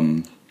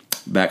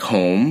back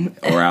home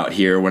or out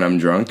here when I'm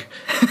drunk,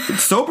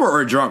 sober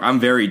or drunk, I'm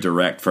very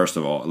direct. First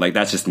of all, like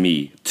that's just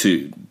me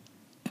too.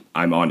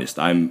 I'm honest.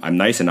 I'm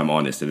nice and I'm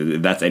honest.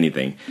 If that's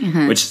anything,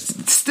 which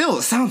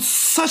still sounds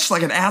such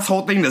like an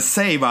asshole thing to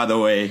say, by the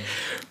way.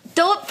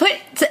 Don't put,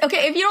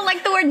 okay, if you don't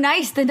like the word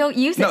nice, then don't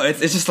use it. No,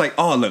 it's just like,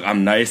 oh, look,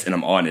 I'm nice and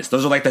I'm honest.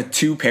 Those are like the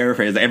two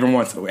paraphrases that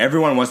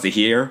everyone wants to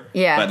hear.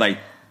 Yeah. But like,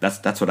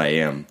 that's what I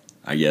am,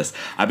 I guess.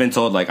 I've been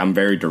told like I'm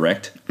very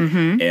direct,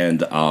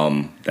 and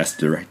that's the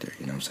director,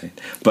 you know what I'm saying?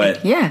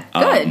 But yeah,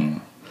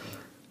 good.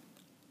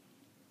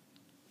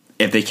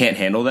 If they can't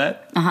handle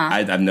that,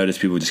 I've noticed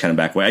people just kind of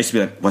back away. I used to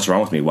be like, what's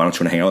wrong with me? Why don't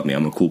you want to hang out with me?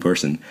 I'm a cool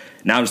person.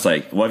 Now I'm just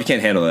like, well, if you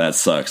can't handle that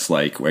sucks.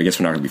 Like, well, I guess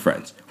we're not going to be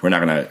friends. We're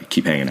not going to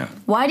keep hanging out.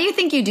 Why do you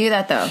think you do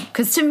that, though?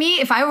 Because to me,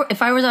 if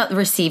I was on the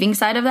receiving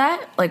side of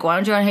that, like, why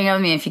don't you want to hang out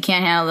with me if you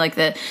can't handle like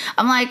that?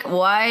 I'm like,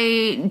 why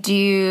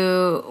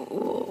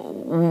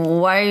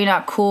are you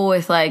not cool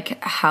with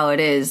like how it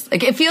is?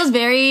 Like, it feels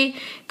very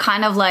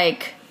kind of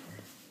like,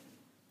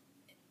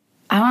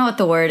 I don't know what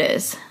the word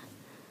is.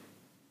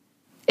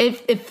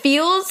 It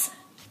feels,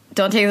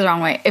 don't take it the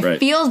wrong way, it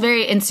feels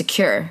very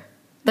insecure.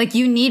 Like,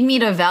 you need me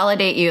to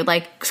validate you.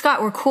 Like,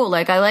 Scott, we're cool.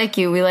 Like, I like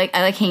you. I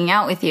like hanging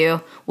out with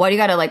you. Why do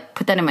you gotta, like,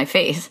 put that in my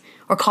face?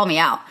 Or call me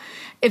out?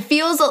 It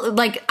feels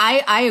like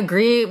I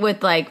agree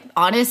with, like,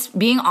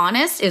 being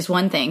honest is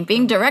one thing.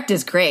 Being direct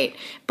is great.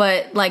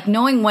 But, like,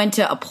 knowing when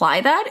to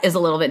apply that is a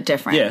little bit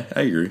different. Yeah,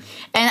 I agree.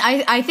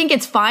 And I think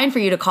it's fine for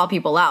you to call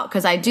people out.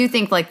 Because I do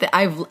think, like, that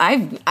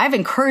I've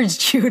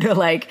encouraged you to,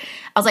 like,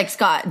 I was like,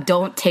 Scott,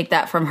 don't take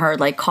that from her.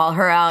 Like, call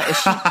her out.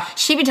 If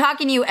she be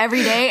talking to you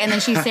every day, and then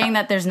she's saying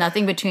that there's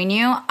nothing between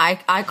you.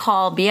 I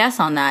call BS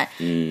on that.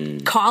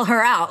 Call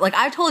her out. Like,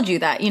 I told you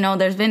that. You know,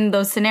 there's been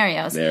those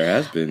scenarios. There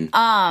has been.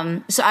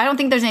 So I don't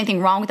think there's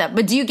anything wrong with that.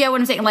 But do you get what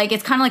I'm saying? Like,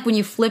 it's kind of like when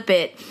you flip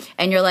it,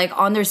 and you're like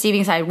on the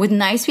receiving side with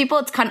nice people.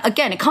 It's kind of,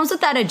 again, it comes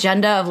with that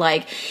agenda of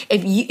like,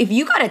 if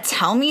you got to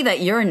tell me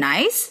that you're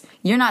nice,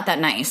 you're not that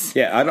nice.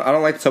 Yeah, I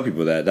don't like to tell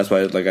people that. That's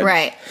why, like,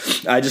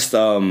 I just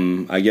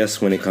I guess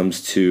when it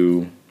comes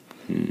to,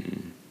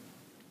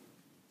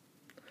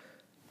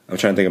 I'm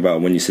trying to think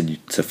about when you said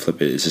to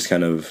flip it. It's just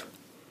kind of,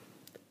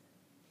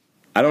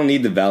 I don't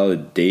need the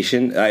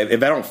validation.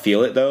 If I don't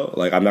feel it, though,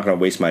 like, I'm not going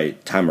to waste my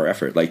time or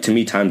effort. Like, to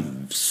me,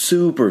 time's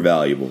super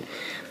valuable.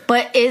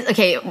 But,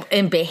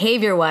 in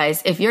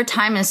behavior-wise, if your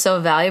time is so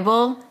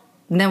valuable,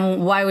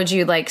 then why would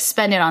you, like,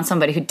 spend it on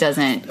somebody who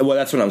doesn't? Well,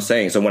 that's what I'm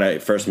saying. So when I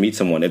first meet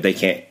someone, if they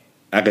can't,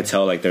 I could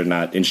tell, like, they're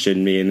not interested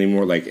in me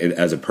anymore, like,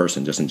 as a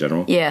person, just in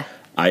general. Yeah.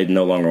 I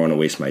no longer want to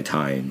waste my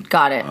time.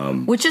 Got it.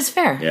 Which is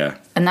fair. Yeah.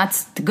 And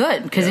that's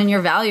good, because in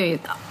your value,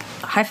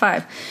 high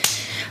five.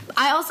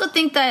 I also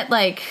think that,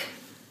 like...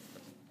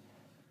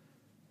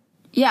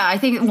 Yeah, I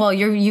think, well,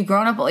 you've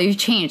grown up, you've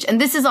changed.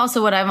 And this is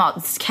also what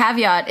this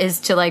caveat is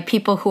to, like,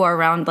 people who are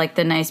around, like,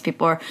 the nice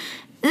people. Or,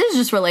 this is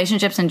just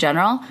relationships in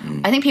general.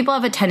 I think people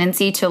have a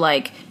tendency to,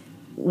 like,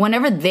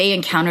 whenever they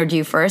encountered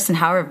you first and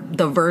however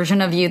the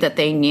version of you that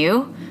they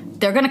knew,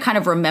 they're going to kind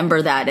of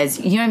remember that as,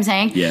 you know what I'm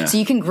saying? Yeah. So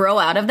you can grow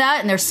out of that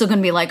and they're still going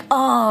to be like,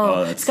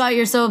 oh Scott,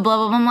 you're so blah,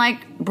 blah, blah. I'm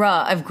like,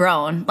 bruh, I've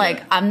grown.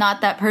 Like, I'm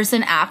not that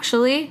person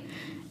actually.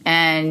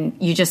 And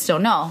you just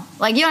don't know.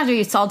 Like, you don't have to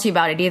be salty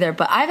about it either.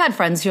 But I've had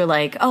friends who are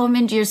like, oh,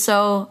 Minji, you're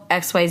so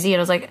XYZ. And I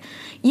was like,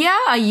 yeah,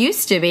 I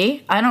used to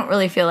be. I don't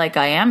really feel like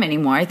I am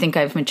anymore. I think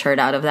I've matured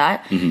out of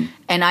that. Mm-hmm.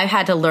 And I've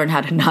had to learn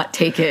how to not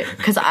take it.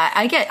 Because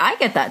I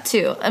get that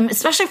too.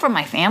 Especially from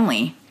my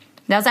family.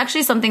 That was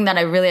actually something that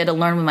I really had to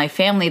learn with my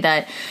family,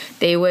 that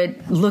they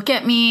would look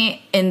at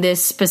me in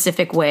this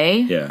specific way.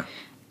 Yeah.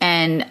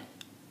 And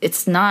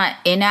it's not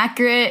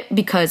inaccurate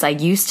because I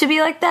used to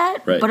be like that.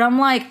 Right. But I'm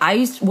like,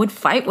 would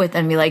fight with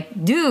them and be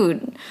like,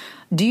 dude,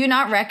 do you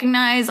not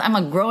recognize I'm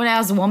a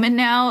grown-ass woman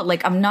now?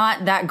 Like, I'm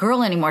not that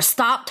girl anymore.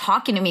 Stop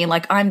talking to me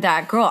like I'm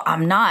that girl.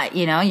 I'm not,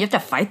 you know? You have to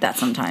fight that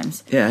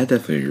sometimes. Yeah, I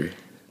definitely agree.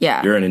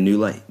 Yeah. You're in a new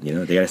light, you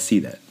know? They got to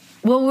see that.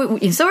 Well,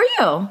 so are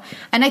you.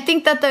 And I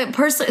think that the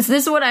person, this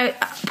is what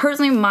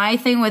personally, my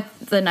thing with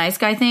the nice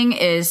guy thing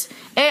is,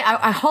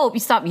 I hope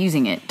you stop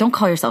using it. Don't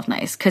call yourself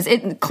nice, because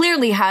it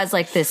clearly has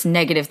like this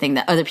negative thing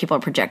that other people are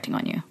projecting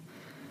on you.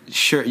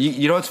 Sure.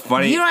 You know what's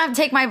funny? You don't have to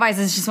take my advice.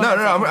 It's just no.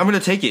 I'm going to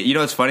take it. You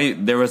know what's funny?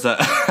 There was a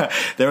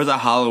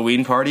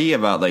Halloween party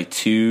about like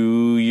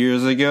 2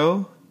 years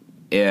ago.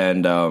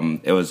 And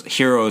it was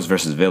heroes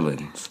versus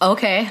villains.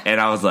 Okay.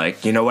 And I was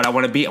like, you know what I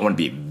want to be? I want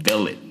to be a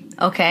villain.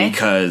 Okay.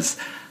 Because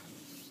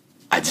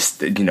I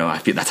just, you know, I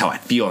feel that's how I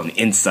feel on the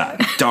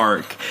inside,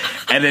 dark.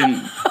 And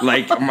then,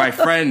 like, my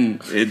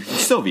friend,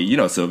 Sylvie, you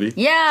know Sylvie.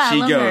 Yeah, she I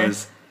love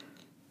goes, her.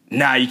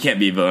 Nah, you can't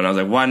be a villain. I was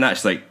like, why not?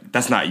 She's like,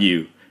 that's not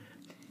you.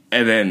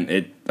 And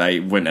then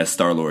I went as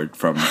Star-Lord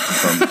from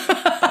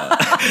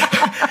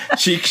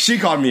she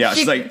called me out.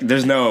 She's like,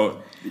 there's no...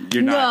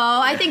 You're not.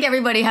 No, I think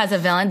everybody has a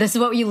villain. This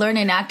is what you learn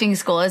in acting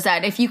school, is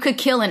that if you could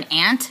kill an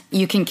ant,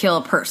 you can kill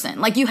a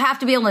person. Like, you have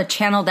to be able to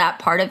channel that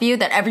part of you,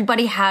 that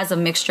everybody has a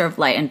mixture of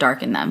light and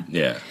dark in them.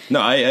 Yeah. No,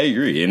 I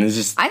agree. And it's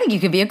just... I think you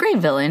could be a great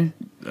villain.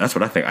 That's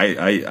what I think.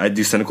 I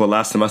do cynical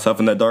laughs to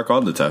myself in that dark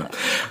all the time.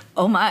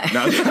 Oh, my.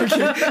 No, I'm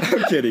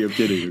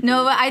kidding.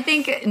 No, but I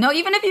think... No,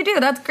 even if you do,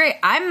 that's great.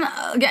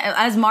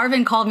 As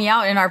Marvin called me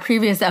out in our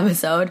previous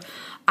episode...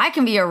 I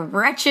can be a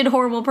wretched,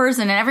 horrible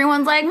person, and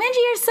everyone's like, Minji,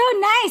 you're so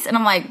nice. And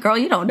I'm like, girl,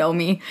 you don't know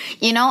me,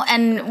 you know?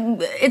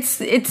 And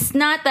it's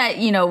not that,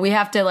 you know, we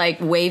have to,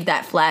 like, wave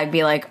that flag,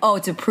 be like, oh,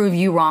 to prove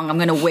you wrong, I'm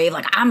going to wave,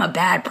 like, I'm a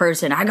bad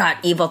person. I got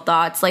evil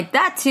thoughts. Like,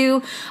 that,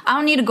 too. I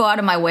don't need to go out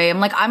of my way.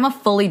 I'm a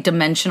fully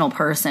dimensional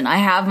person. I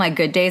have my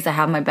good days. I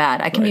have my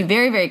bad. I can be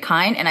very, very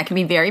kind, and I can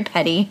be very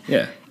petty.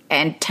 Yeah.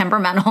 And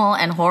temperamental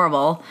and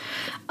horrible.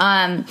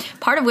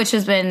 Part of which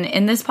has been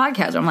in this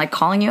podcast where I'm like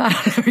calling you out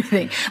on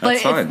everything. But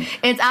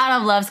it's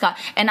out of love, Scott.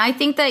 And I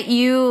think that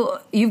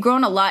you've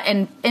grown a lot,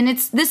 and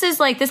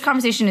this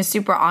conversation is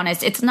super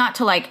honest. It's not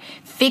to like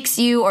fix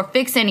you or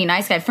fix any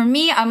nice guy. For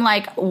me, I'm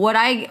like, what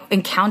I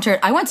encountered,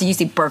 I went to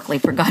UC Berkeley,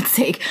 for God's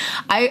sake.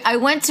 I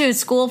went to a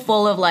school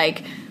full of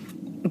like,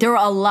 there were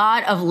a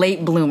lot of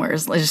late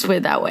bloomers, let's just put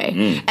it that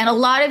way. And a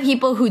lot of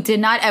people who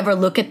did not ever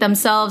look at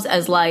themselves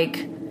as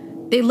like,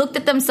 they looked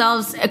at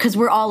themselves, because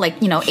we're all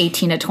like, you know,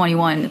 18 to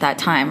 21 at that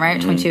time,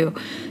 right? 22.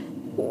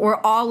 We're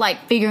all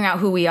like figuring out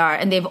who we are,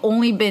 and they've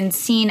only been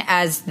seen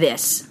as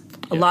this.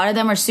 A lot of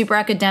them are super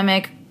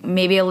academic,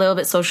 maybe a little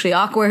bit socially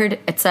awkward,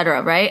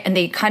 etc., right? And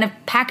they kind of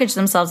package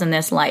themselves in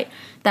this light.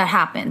 That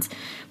happens.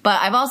 But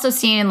I've also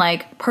seen,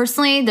 like,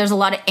 personally, there's a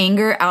lot of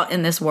anger out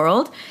in this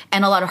world,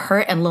 and a lot of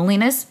hurt and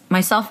loneliness,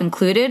 myself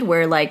included,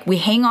 where like we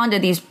hang on to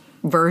these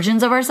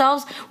versions of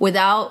ourselves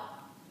without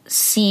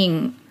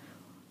seeing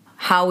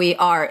how we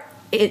are,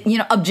 you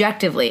know,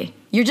 objectively.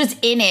 You're just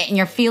in it and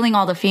you're feeling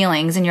all the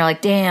feelings, and you're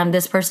like, damn,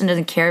 this person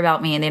doesn't care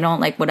about me and they don't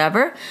like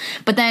whatever.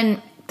 But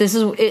then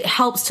it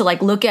helps to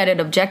like look at it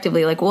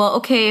objectively, like, well,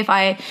 okay, if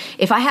I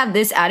have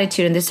this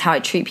attitude and this is how I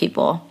treat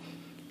people,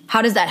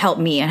 how does that help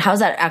me and how does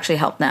that actually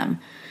help them?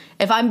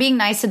 If I'm being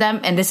nice to them,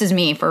 and this is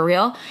me for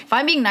real, if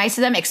I'm being nice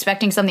to them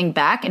expecting something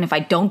back, and if I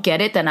don't get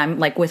it, then I'm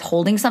like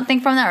withholding something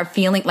from them or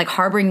feeling like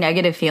harboring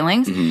negative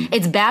feelings,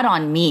 it's bad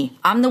on me.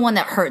 I'm the one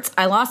that hurts.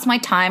 I lost my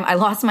time, I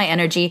lost my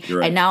energy,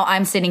 Right. and now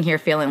I'm sitting here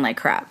feeling like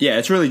crap. Yeah,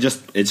 it's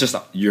just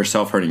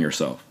yourself hurting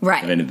yourself.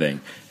 Right. If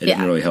anything, it Yeah.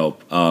 doesn't really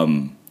help.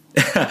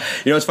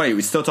 It's funny.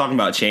 We're still talking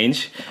about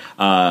change.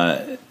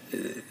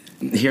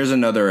 Here's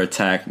another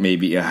attack.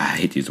 Maybe I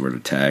hate to use the word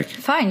attack.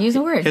 Fine, use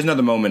a word. Here's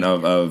another moment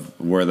of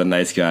where the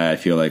nice guy I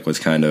feel like was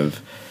kind of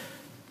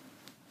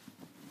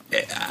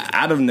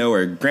out of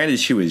nowhere. Granted,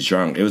 she was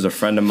drunk. It was a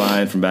friend of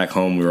mine from back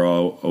home. We were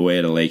all away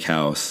at a lake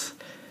house.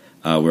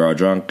 We were all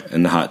drunk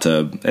in the hot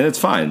tub, and it's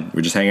fine.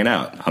 We're just hanging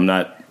out. I'm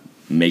not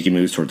making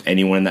moves towards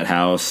anyone in that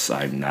house.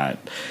 I'm not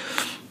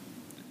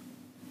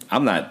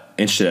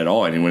interested at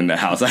all in anyone in that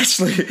house,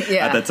 actually,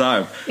 at the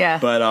time. Yeah.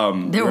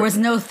 But There was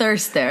no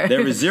thirst there.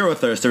 there was zero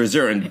thirst. There was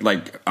zero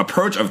like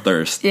approach of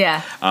thirst.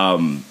 Yeah.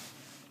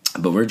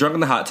 But we're drunk in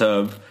the hot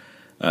tub,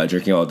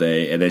 drinking all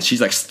day, and then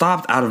she's like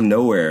stopped out of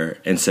nowhere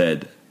and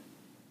said,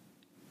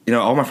 "You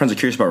know, all my friends are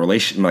curious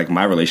about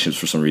my relationships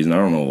for some reason. I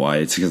don't know why.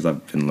 It's because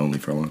I've been lonely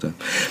for a long time."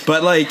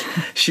 But like,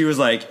 she was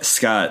like,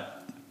 "Scott,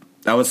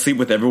 I would sleep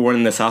with everyone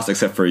in this house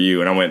except for you."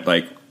 And I went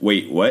like,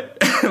 "Wait, what?"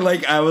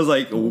 Like, I was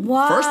like,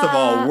 What? First of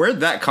all,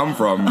 where'd that come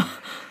from?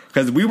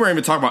 Because we weren't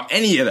even talking about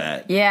any of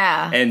that.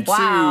 Yeah. And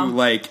wow. two,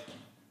 like,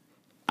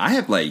 I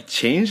have like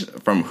changed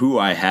from who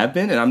I have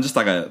been, and I'm just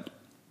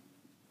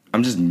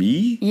I'm just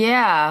me.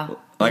 Yeah.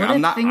 Like, What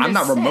a thing I'm to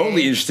not say.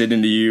 remotely interested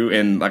into you,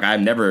 and like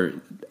I've never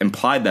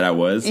implied that I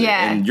was.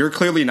 Yeah. And you're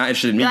clearly not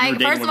interested in me. You were Like,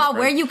 dating first of one your all,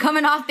 where are friends. you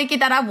coming off thinking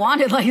that I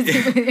wanted like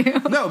you?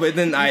 No, but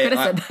then could've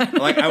said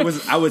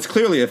that. I was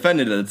clearly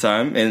offended at the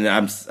time, and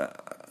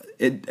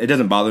it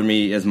doesn't bother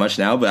me as much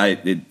now, but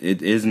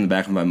it is in the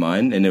back of my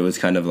mind, and it was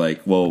kind of like,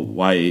 well,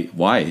 why,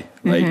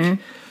 like, and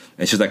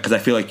she's like, because I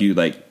feel like you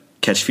like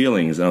catch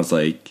feelings, and I was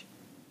like,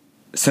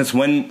 since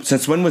when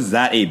was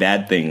that a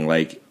bad thing?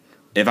 Like,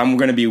 if I'm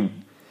going to be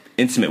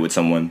intimate with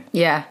someone,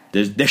 Yeah.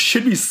 there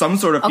should be some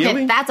sort of Okay,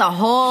 feeling. that's a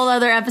whole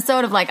other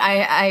episode of like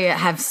I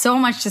have so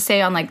much to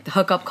say on like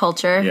hookup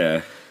culture.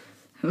 Yeah.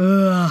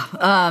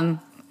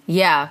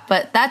 Yeah,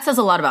 but that says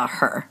a lot about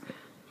her.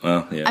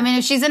 Well, yeah. I mean,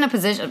 if she's in a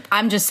position,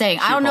 I'm just saying,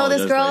 I don't know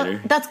this girl. apologized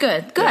later. That's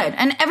good. Good. Yeah.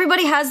 And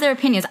everybody has their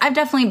opinions. I've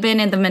definitely been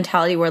in the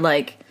mentality where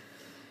like,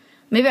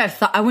 maybe I've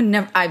thought, I would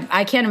never,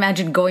 I can't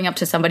imagine going up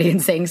to somebody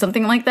and saying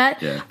something like that.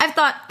 Yeah. I've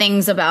thought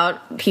things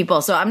about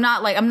people. So I'm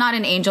not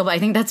an angel, but I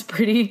think that's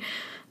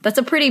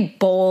a pretty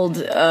bold,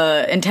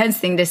 intense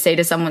thing to say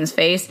to someone's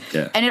face.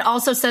 Yeah. And it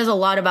also says a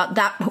lot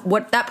about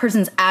what that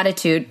person's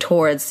attitude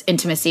towards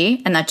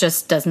intimacy, and that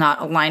just does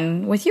not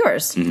align with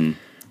yours. Mm-hmm.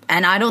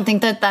 And I don't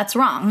think that that's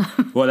wrong.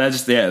 well,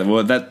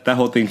 that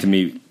whole thing to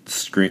me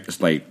screams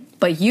like.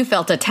 But you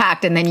felt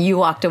attacked, and then you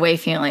walked away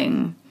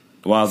feeling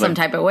Well, I was some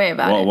type of way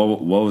about it.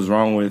 What was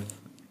wrong with?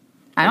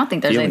 I don't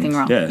think there's feelings? anything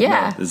wrong.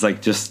 Yeah. No, it's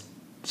like just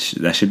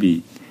that should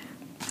be.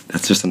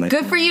 That's just a nice.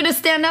 Good for you to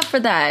stand up for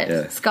that,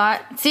 Yeah.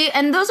 Scott. See,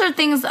 and those are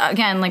things,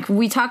 again, like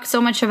we talk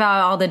so much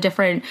about all the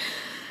different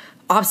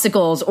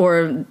obstacles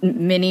or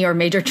mini or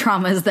major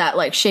traumas that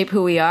like shape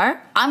who we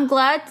are. I'm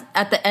glad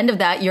at the end of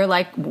that you're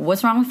like,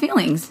 what's wrong with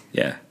feelings?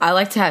 Yeah. I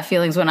like to have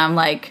feelings when I'm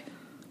like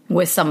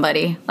with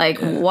somebody. Like,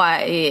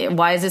 why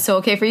is it so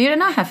okay for you to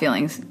not have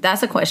feelings?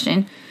 That's a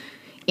question.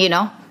 You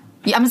know?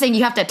 I'm saying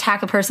you have to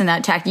attack a person that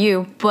attacked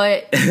you,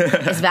 but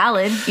it's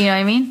valid. You know what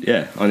I mean?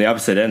 Yeah. On the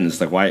opposite end, it's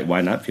like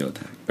why not feel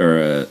attacked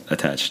or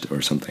attached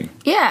or something?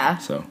 Yeah.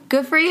 So.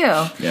 Good for you.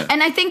 Yeah.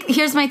 And I think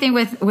here's my thing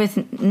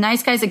with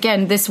nice guys.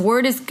 Again, this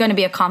word is going to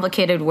be a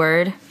complicated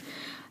word.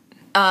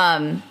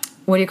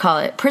 What do you call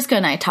it? Priska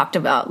and I talked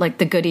about like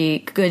the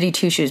goody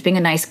two shoes, being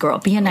a nice girl.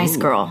 Be a nice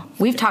girl.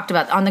 We've talked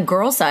about on the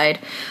girl side.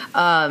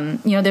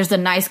 There's the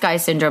nice guy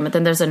syndrome, but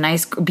then there's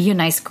be a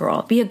nice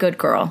girl, be a good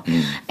girl,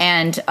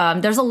 and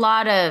there's a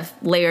lot of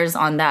layers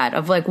on that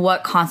of like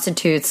what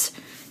constitutes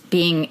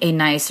being a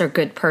nice or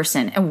good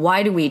person, and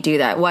why do we do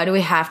that? Why do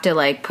we have to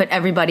like put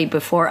everybody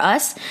before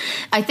us?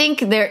 I think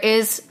there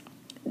is,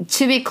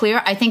 to be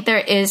clear, I think there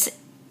is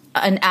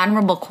an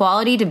admirable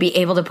quality to be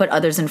able to put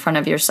others in front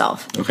of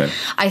yourself. Okay.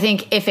 I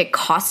think if it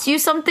costs you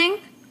something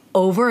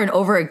over and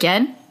over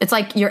again, it's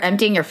like you're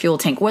emptying your fuel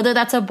tank, whether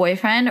that's a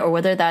boyfriend or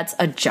whether that's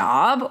a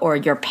job or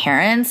your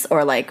parents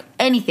or like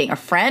anything, a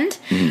friend,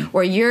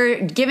 where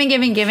you're giving,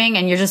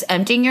 and you're just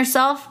emptying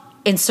yourself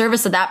in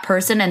service of that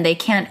person, and they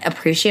can't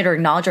appreciate or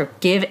acknowledge or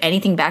give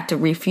anything back to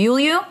refuel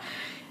you.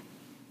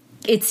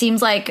 It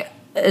seems like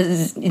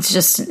it's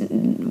just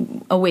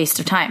a waste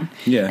of time.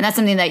 Yeah. And that's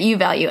something that you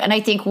value. And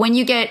I think when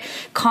you get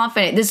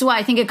confident, this is why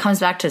I think it comes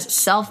back to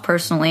self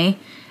personally.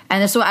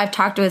 And this is what I've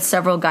talked with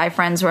several guy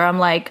friends where I'm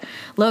like,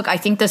 look, I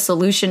think the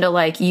solution to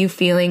like you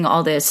feeling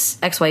all this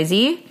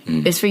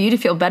XYZ is for you to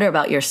feel better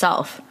about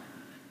yourself.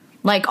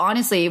 Like,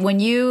 honestly, when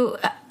you,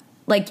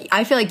 like,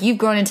 I feel like you've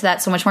grown into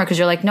that so much more because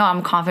you're like, no, I'm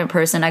a confident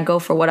person. I go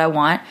for what I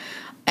want.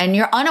 And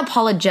you're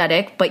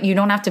unapologetic, but you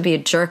don't have to be a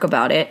jerk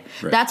about it.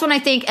 Right. That's when I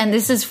think, and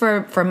this is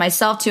for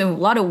myself too, a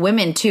lot of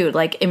women too,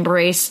 like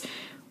embrace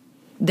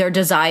their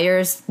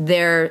desires,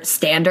 their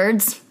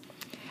standards,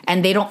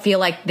 and they don't feel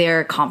like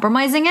they're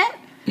compromising it,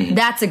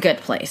 that's a good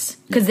place.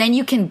 Because then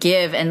you can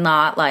give and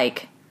not,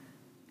 like,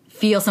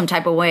 feel some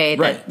type of way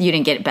that you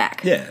didn't get it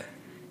back. Yeah.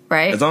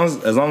 Right? As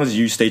long as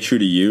you stay true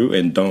to you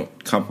and don't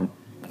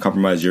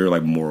compromise your,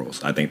 like,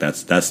 morals, I think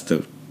that's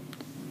the...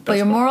 But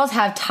your morals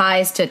have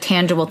ties to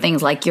tangible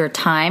things like your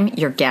time,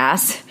 your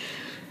gas,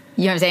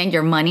 you know what I'm saying,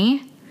 your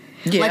money.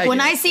 Yeah, like,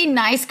 when I see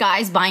nice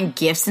guys buying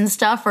gifts and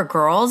stuff for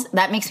girls,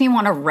 that makes me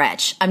want to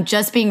retch. I'm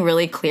just being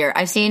really clear.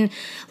 I've seen,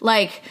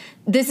 like,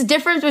 this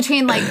difference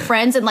between, like,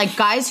 friends and, like,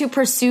 guys who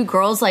pursue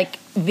girls, like,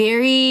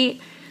 very,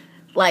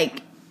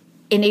 like,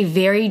 in a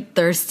very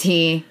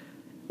thirsty,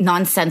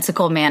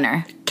 nonsensical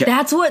manner.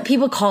 That's what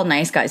people call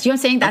nice guys. You know what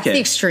I'm saying? That's the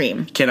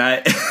extreme. Can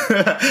I...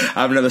 I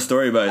have another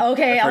story, but...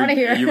 Okay, I want to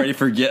hear. Are you ready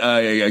for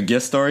a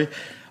gift story?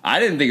 I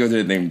didn't think it was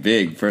anything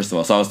big, first of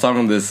all. So I was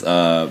talking to this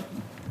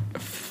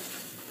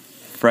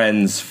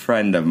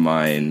friend of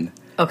mine.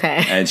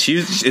 Okay. And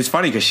it's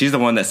funny because she's the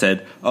one that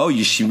said, oh,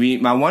 you should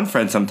meet my one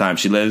friend sometime.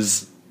 She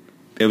lives...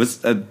 It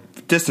was a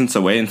distance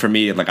away, and for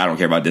me, like, I don't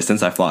care about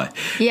distance. I fly.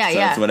 Yeah, so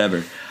it's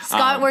whatever.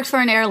 Scott works for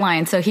an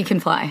airline, so he can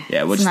fly.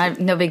 Yeah, it's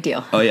no big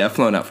deal. Oh, yeah, I've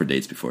flown out for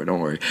dates before. Don't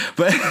worry.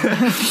 But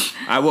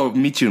I will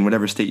meet you in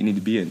whatever state you need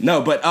to be in.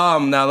 No, but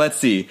now let's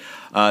see.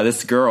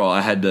 This girl,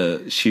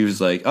 she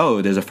was like,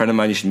 oh, there's a friend of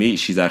mine you should meet.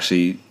 She's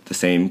actually the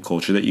same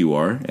culture that you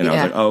are. And I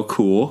was like, oh,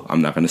 cool.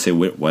 I'm not going to say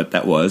what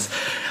that was.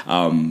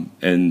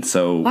 And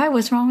so... Why?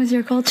 What's wrong with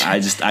your culture? I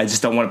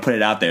just don't want to put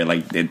it out there.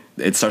 Like,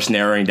 it starts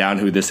narrowing down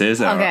who this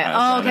is. Okay. Okay.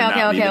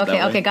 Got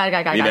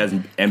it. Leave it as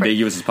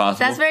ambiguous as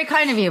possible. That's very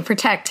kind of you.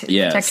 Protect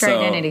your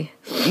identity.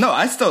 No,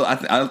 I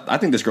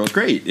think this girl's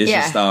great. It's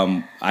just,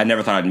 I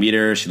never thought I'd meet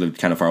her. She lived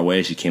kind of far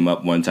away. She came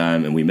up one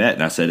time and we met.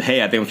 And I said,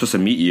 hey, I think I'm supposed to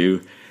meet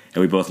you. And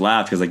we both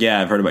laughed because, like,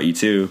 yeah, I've heard about you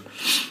too.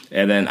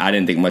 And then I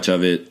didn't think much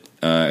of it.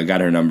 I got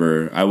her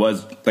number. I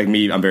was, like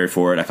me, I'm very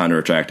forward. I found her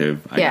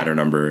attractive. I got her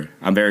number.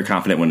 I'm very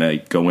confident when I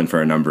go in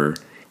for a number,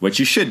 which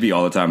you should be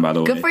all the time, by the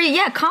way. Good for you.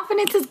 Yeah,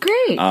 confidence is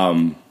great.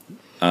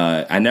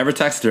 I never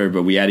texted her,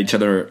 but we had each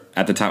other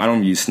at the time. I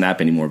don't use Snap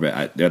anymore, but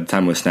at the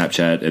time it was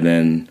Snapchat. And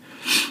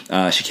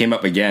then she came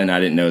up again. I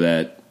didn't know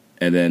that.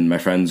 And then my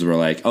friends were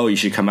like, oh, you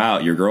should come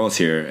out. Your girl's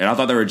here. And I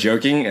thought they were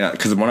joking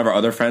because one of our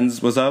other friends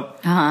was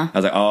up. I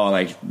was like, oh,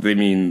 like, they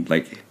mean,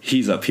 like,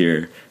 he's up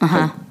here.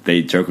 Like,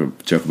 they joke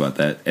about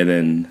that. And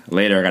then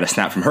later I got a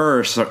snap from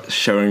her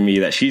showing me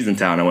that she's in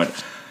town. I went,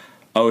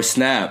 oh,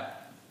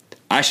 snap.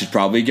 I should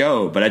probably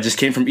go. But I just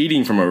came from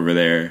eating from over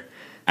there.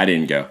 I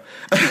didn't go.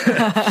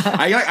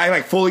 I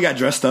like fully got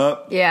dressed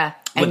up. Yeah.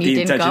 And with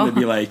the intention to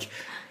be like,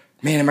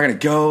 man, am I going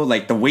to go?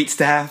 Like, the wait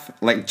staff,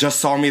 like, just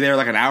saw me there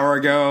like an hour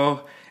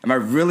ago. Am I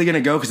really going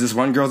to go because this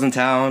one girl's in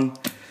town?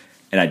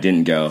 And I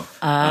didn't go.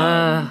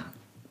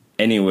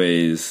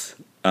 Anyways,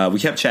 we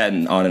kept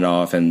chatting on and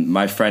off, and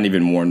my friend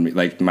even warned me,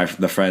 like,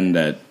 the friend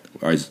that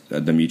is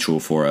the mutual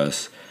for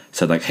us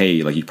said, like,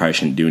 hey, like, you probably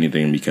shouldn't do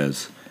anything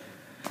because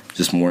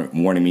just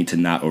warning me to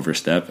not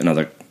overstep. And I was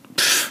like,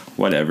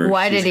 whatever.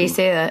 Why did he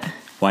say that?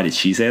 Why did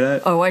she say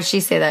that? Or why did she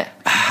say that?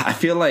 I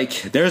feel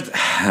like there's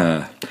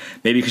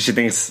maybe because she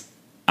thinks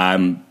I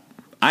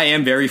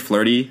am very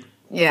flirty.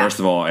 Yeah. First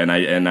of all, and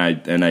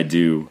I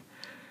do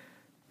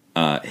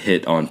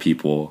hit on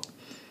people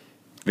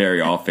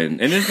very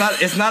often, and it's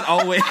not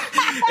always.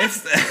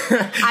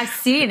 I've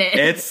seen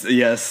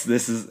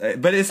it.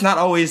 But it's not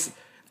always.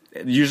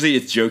 Usually,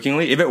 it's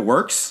jokingly. If it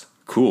works,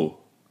 cool.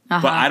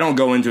 But I don't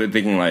go into it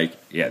thinking like,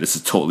 yeah, this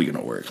is totally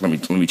gonna work. Let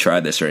me try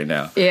this right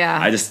now. Yeah.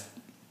 I just,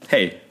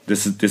 hey,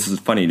 this is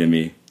funny to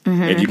me.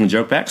 If you can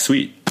joke back,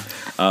 sweet.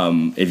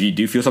 If you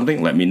do feel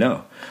something, let me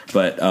know.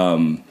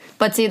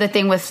 But see, the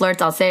thing with flirts,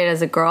 I'll say it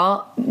as a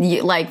girl,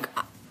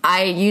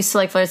 I used to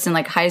like flirts in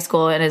like high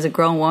school, and as a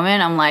grown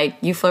woman, I'm like,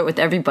 you flirt with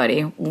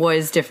everybody. What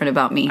is different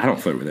about me? I don't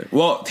flirt with it.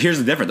 Well, here's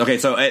the difference. Okay,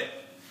 so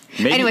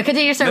anyway,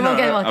 continue your story. We'll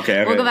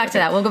go back to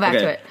that. We'll go back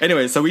to it.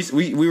 Anyway, so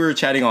we were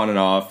chatting on and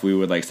off. We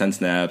would like send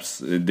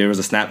snaps. There was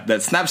a snap. That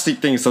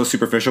Snapseek thing is so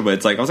superficial, but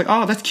it's like I was like,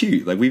 oh, that's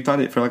cute. Like we've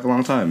done it for like a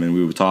long time, and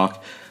we would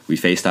talk. We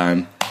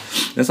FaceTime.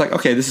 And it's like,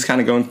 okay, this is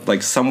kind of going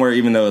like somewhere,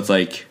 even though it's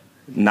like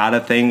not a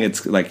thing.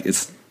 It's like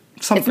it's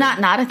something. It's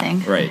not a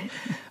thing, right?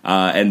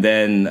 And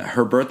then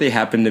her birthday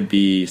happened to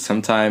be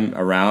sometime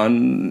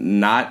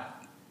around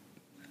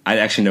I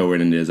actually know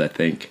when it is, I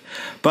think.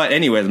 But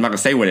anyways, I'm not going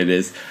to say when it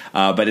is.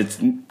 But it's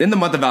in the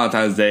month of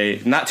Valentine's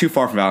Day, not too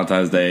far from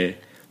Valentine's Day.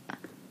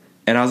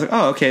 And I was like,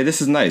 oh, okay,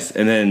 this is nice.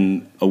 And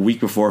then a week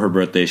before her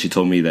birthday, she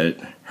told me that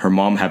her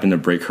mom happened to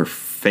break her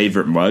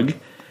favorite mug.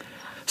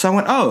 So I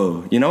went,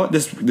 oh, you know what?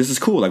 This is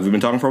cool. Like, we've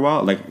been talking for a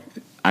while. Like,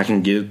 I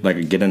can get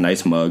a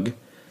nice mug.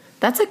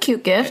 That's a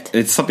cute gift.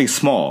 It's something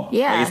small.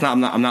 Yeah. Like, it's not,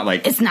 I'm not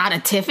like... It's not a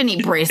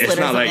Tiffany bracelet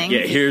or something.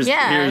 It's not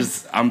like,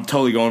 here's, I'm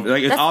totally going...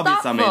 Like, it's That's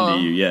obvious thoughtful. I'm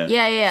into you, yeah.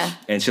 Yeah.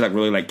 And she, like,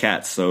 really liked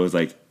cats, so it was,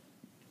 like,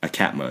 a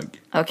cat mug.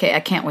 Okay, I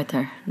can't with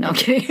her. No, I'm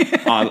kidding.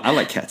 I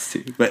like cats,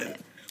 too. But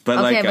But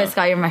Okay, but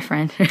Scott, you're my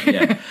friend.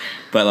 yeah.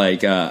 But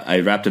like, I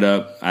wrapped it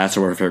up. I asked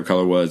her what her favorite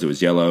color was. It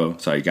was yellow.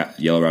 So I got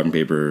yellow wrapping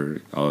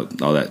paper, all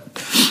that.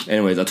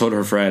 Anyways, I told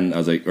her friend, I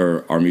was like,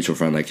 or our mutual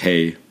friend, like,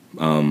 hey,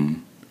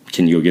 can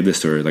you go give this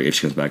to her? Like, if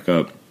she comes back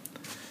up.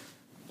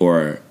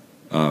 Or,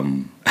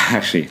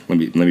 actually, let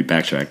me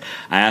backtrack.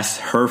 I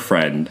asked her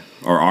friend,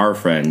 or our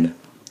friend,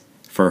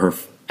 for her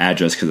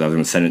address because I was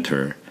going to send it to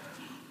her.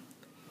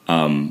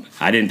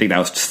 I didn't think that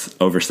was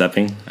just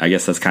overstepping. I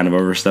guess that's kind of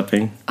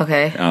overstepping.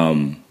 Okay.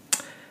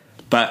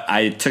 But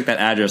I took that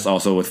address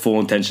also with full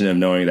intention of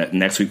knowing that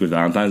next week was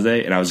Valentine's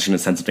Day, and I was just going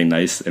to send something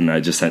nice, and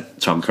I just sent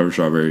chocolate covered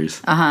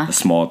strawberries, a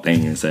small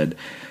thing, and said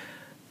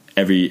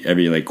every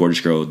like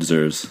gorgeous girl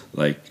deserves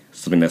like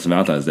something that's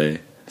Valentine's Day.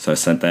 So I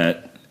sent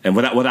that, and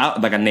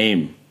without like a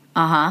name,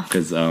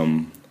 because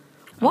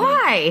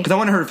why? Because I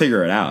wanted her to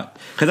figure it out.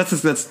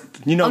 Because that's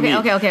you know me.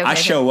 Okay. I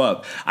show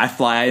up. I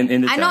fly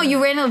into town. I know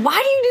you randomly. Why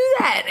do you do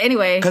that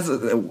anyway? Because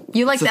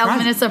you like the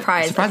element of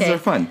surprise. Surprises are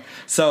fun.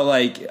 So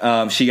like,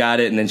 she got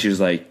it, and then she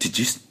was like, "Did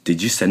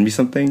you send me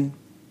something?"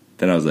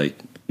 Then I was like,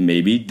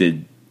 "Maybe."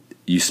 Did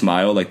you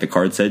smile like the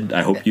card said?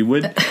 I hope you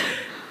would.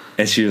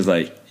 And she was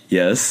like,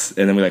 "Yes."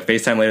 And then we like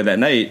FaceTime later that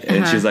night,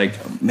 and she was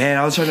like, "Man,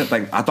 I was trying to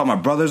like, I thought my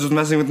brothers was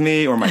messing with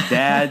me or my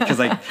dad because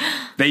like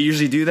they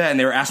usually do that, and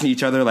they were asking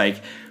each other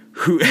like."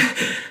 Who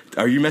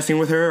are you messing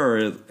with her?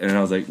 And I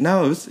was like,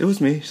 no, it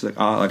was me. She's like,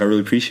 oh, like I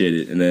really appreciate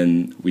it. And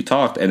then we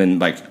talked, and then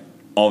like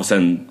all of a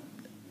sudden,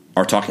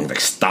 our talking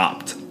like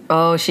stopped.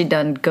 Oh, she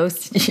done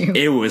ghosted you.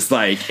 It was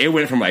like it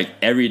went from like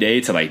every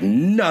day to like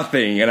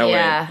nothing, and I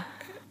went,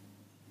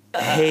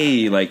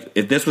 hey, like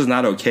if this was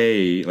not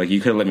okay, like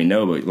you could have let me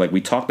know. But like we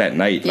talked that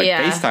night, like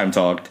FaceTime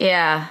talked,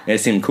 and it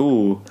seemed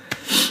cool.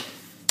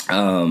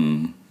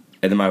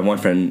 And then my one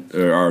friend,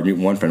 or our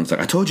one friend, was like,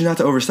 "I told you not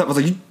to overstep." I was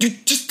like, "You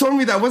just told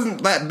me that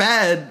wasn't that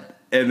bad."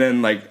 And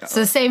then like, so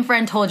the same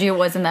friend told you it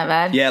wasn't that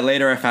bad. Yeah.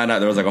 Later, I found out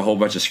there was like a whole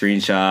bunch of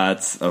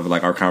screenshots of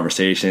like our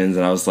conversations,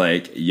 and I was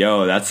like,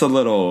 "Yo, that's a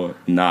little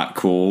not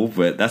cool,"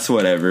 but that's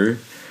whatever.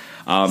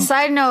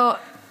 Side note: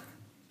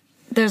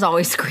 there's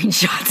always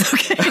screenshots.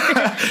 Okay.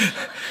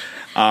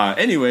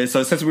 Anyway,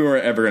 so since we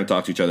weren't ever going to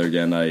talk to each other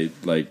again, I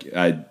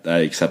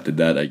accepted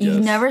that. I guess you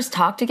never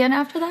talked again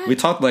after that. We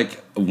talked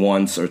like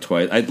once or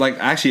twice.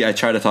 I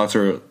tried to talk to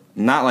her,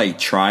 not like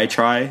try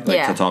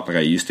to talk like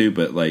I used to,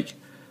 but like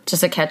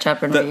just a catch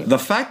up. And the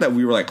fact that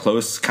we were like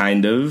close,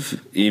 kind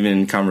of even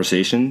in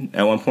conversation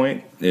at one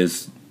point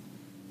is.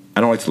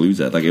 I don't like to lose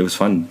that. Like it was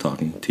fun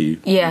talking to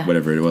you. Yeah.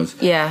 Whatever it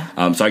was.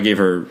 Yeah. So I gave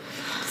her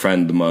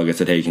friend the mug. I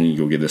said, "Hey, can you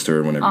go give this to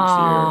her whenever you see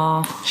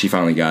her?" She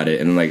finally got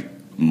it, and then like.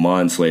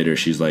 Months later,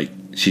 she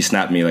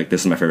snapped me like,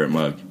 "This is my favorite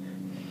mug,"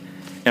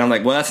 and I'm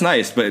like, "Well, that's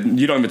nice, but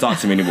you don't even talk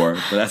to me anymore."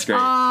 But that's great. Oh,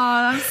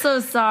 I'm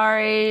so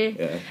sorry.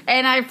 Yeah.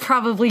 And I've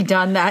probably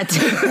done that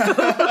too.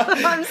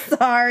 I'm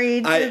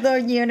sorry to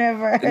the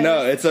universe.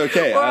 No, it's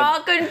okay. We're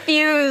all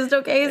confused.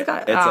 Okay,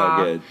 Scott. It's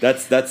all good.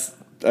 That's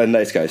a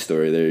nice guy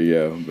story. There you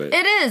go. But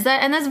it is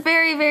and that's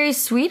very, very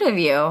sweet of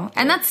you.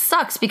 And that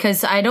sucks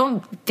because I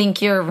don't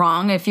think you're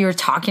wrong if you're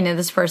talking to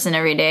this person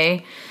every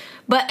day.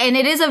 And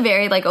it is a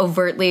very, like,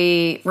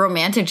 overtly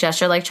romantic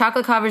gesture. Like,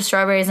 chocolate covered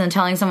strawberries and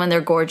telling someone they're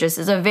gorgeous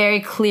is a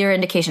very clear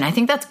indication. I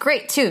think that's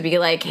great, too. Be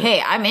like,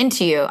 hey, I'm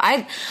into you.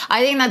 I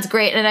think that's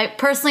great. And I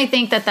personally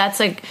think that that's,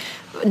 like,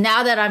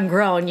 now that I'm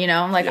grown, you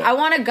know? Like, I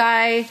want a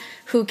guy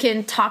who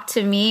can talk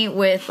to me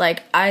with,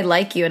 like, I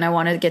like you and I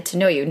want to get to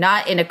know you.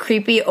 Not in a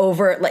creepy,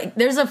 overt, like,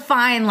 there's a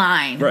fine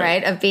line,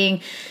 right? Of being...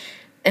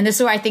 And this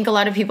is where I think a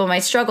lot of people might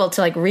struggle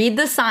to like read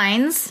the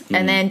signs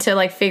and then to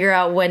like figure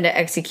out when to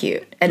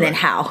execute and then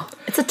how.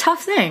 It's a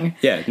tough thing.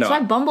 Yeah, no.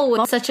 So Bumble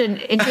was such an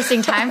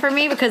interesting time for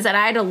me because then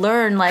I had to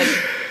learn like,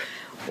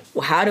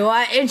 how do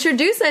I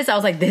introduce myself? I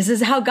was like, this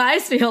is how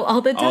guys feel all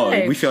the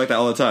time. Oh, we feel like that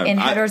all the time. In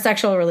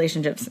heterosexual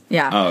relationships.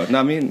 Yeah. Oh, no,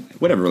 I mean,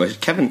 whatever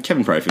relationship.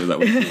 Kevin probably feels that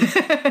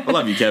way. I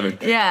love you, Kevin.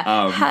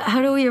 Yeah.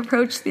 How do we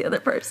approach the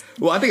other person?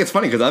 Well, I think it's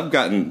funny because I've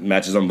gotten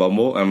matches on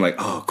Bumble and I'm like,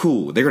 oh,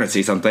 cool. They're going to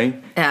say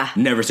something. Yeah.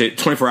 Never say it.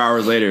 24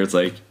 hours later, it's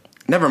like,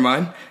 never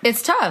mind.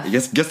 It's tough. I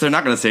guess they're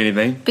not going to say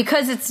anything.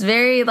 Because it's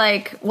very,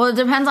 like... Well, it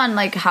depends on,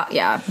 like, how...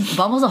 Yeah,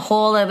 Bumble's a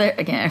whole other...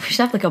 Again, we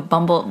should have, like, a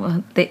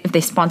Bumble... If they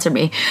sponsor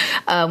me.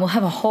 We'll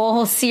have a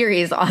whole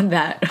series on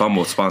that.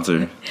 Bumble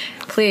sponsor.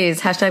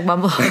 Please, hashtag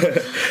Bumble.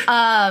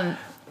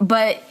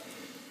 But...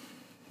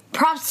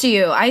 Props to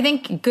you. I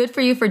think good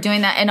for you for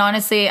doing that. And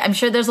honestly, I'm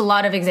sure there's a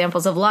lot of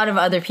examples of a lot of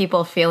other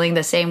people feeling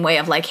the same way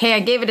of like, hey, I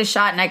gave it a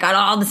shot and I got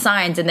all the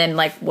signs. And then,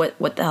 like, what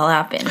the hell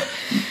happened?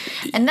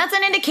 And that's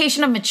an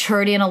indication of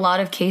maturity in a lot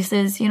of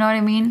cases. You know what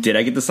I mean? Did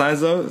I get the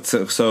signs, though?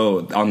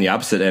 So on the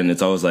opposite end,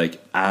 it's always like...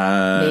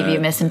 maybe you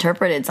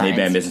misinterpreted signs.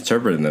 Maybe I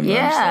misinterpreted them.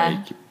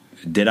 Yeah.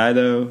 Like, did I,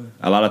 though?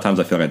 A lot of times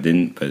I feel like I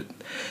didn't, but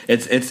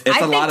it's a lot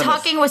of... I think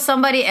talking with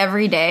somebody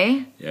every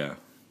day... Yeah.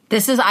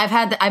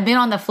 I've been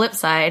on the flip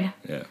side.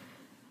 Yeah.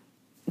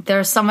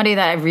 There's somebody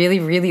that I really,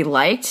 really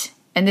liked.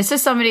 And this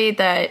is somebody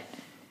that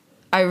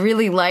I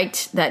really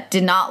liked that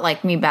did not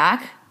like me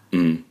back.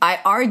 I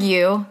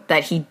argue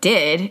that he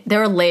did. There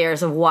were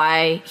layers of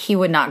why he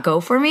would not go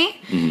for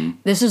me.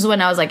 This is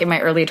when I was like in my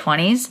early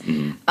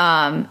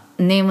 20s.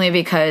 Namely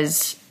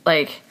because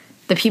like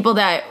the people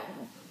that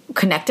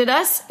connected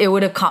us, it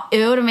would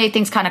have made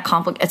things kind of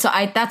complicated. So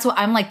that's what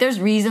I'm like, there's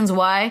reasons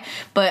why,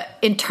 but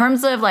in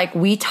terms of like,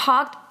 we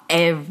talked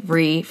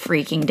every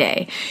freaking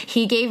day.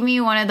 He gave me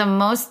one of the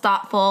most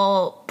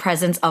thoughtful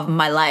presents of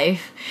my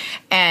life,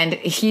 and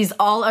he's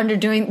all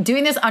doing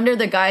this under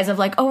the guise of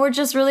like, oh, we're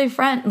just really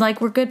like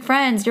we're good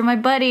friends, you're my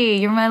buddy,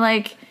 you're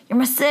my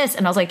sis.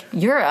 And I was like,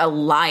 you're a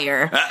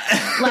liar.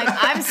 Like,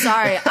 I'm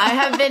sorry. I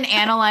have been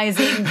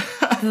analyzing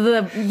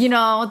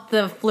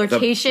the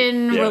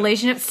flirtation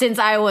relationship since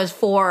I was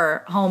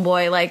 4,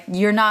 homeboy. Like,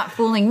 you're not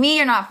fooling me.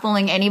 You're not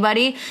fooling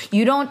anybody.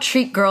 You don't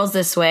treat girls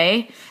this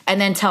way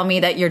and then tell me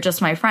that you're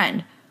just my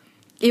friend.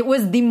 It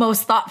was the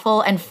most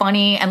thoughtful and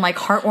funny and like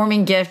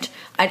heartwarming gift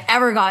I'd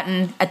ever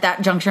gotten at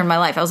that juncture in my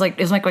life. I was like,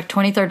 it was like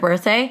 23rd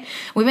birthday.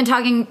 We've been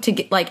talking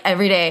to like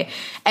every day,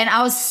 and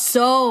I was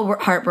so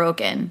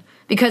heartbroken.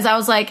 Because I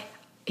was like,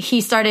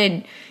 he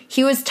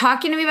was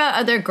talking to me about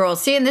other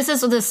girls. See, and this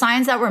is the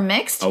signs that were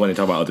mixed. Oh, when they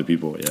talk about other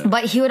people, yeah.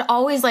 But he would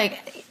always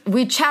like,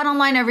 we'd chat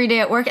online every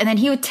day at work, and then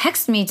he would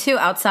text me too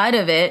outside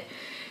of it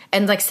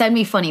and like send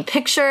me funny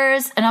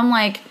pictures. And I'm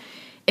like,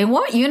 in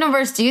what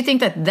universe do you think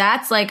that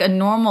that's like a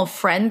normal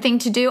friend thing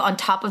to do? On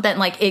top of that,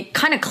 like it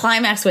kind of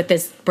climaxed with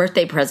this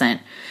birthday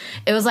present.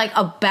 It was like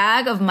a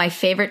bag of my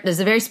favorite, there's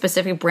a very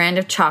specific brand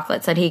of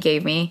chocolates that he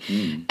gave me.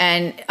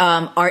 And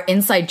our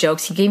inside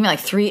jokes, he gave me like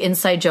 3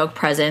 inside joke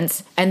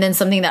presents. And then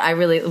something that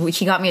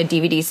he got me a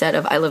DVD set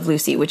of I Love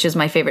Lucy, which is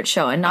my favorite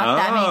show. And not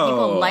that many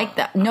people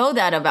know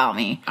that about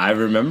me. I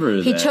remember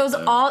that. He chose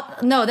that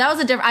was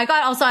a different, I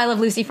got also I Love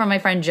Lucy from my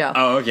friend Joe.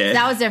 Oh, okay.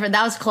 That was different.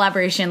 That was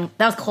collaboration.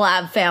 That was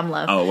collab fam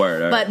love. Oh,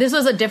 word. But this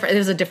was a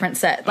different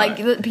set. Like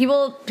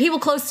people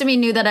close to me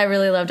knew that I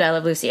really loved I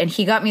Love Lucy. And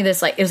he got me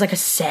this like, it was like a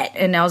set.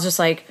 And I was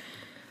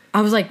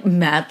like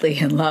madly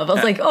in love. I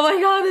was like, oh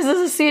my God, this is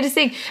the sweetest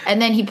thing. And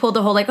then he pulled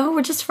the whole like, oh,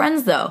 we're just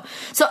friends though.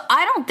 So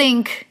I don't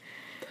think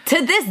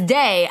to this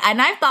day,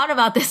 and I've thought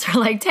about this for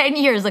like 10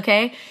 years,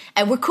 okay?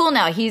 And we're cool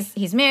now.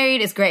 He's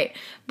married, it's great.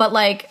 But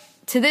like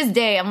to this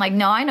day, I'm like,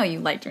 no, I know you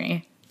liked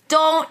me.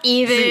 Don't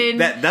even.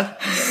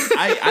 See,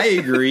 I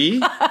agree.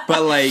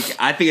 But like,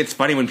 I think it's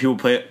funny when people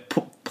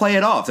play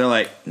it off. They're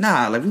like,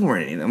 nah, like we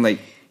weren't in it. I'm like,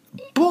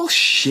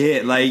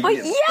 bullshit. Like,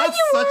 that's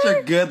such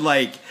a good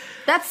like.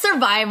 That's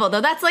survival, though.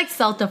 That's like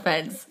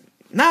self-defense.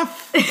 Nah,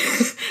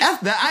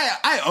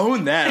 I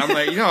own that. I'm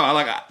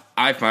like,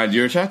 I find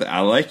you attractive.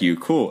 I like you.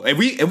 Cool. If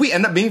we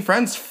end up being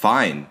friends,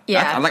 fine.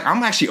 Yeah.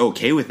 I'm actually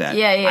okay with that.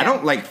 Yeah. I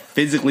don't like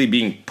physically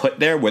being put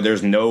there where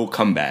there's no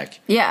comeback.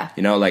 Yeah.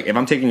 Like if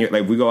I'm taking you,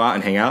 like we go out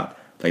and hang out,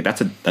 like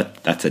that's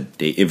a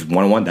date. If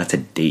one-on-one, that's a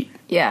date.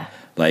 Yeah.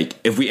 Like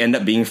if we end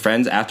up being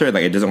friends after,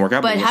 like it doesn't work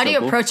out. But how do you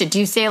approach it? Do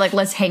you say like,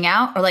 let's hang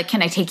out, or like,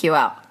 can I take you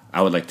out?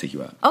 I would like to take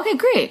you out. Okay,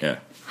 great. Yeah.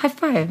 High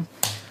five.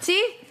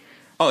 See?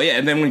 Oh yeah,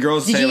 and then when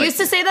girls did you used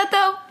to say that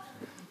though?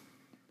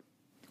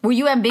 Were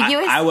you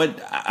ambiguous? I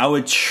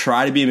would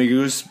try to be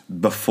ambiguous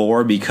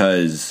before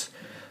because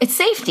it's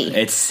safety.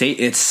 It's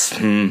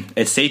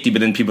safety, but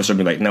then people start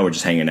being like, no, we're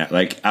just hanging out.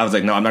 Like I was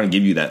like, no, I'm not gonna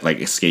give you that like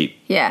escape.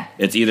 Yeah.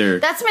 It's either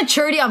that's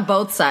maturity on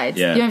both sides.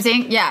 Yeah. You know what I'm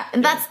saying? Yeah.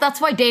 And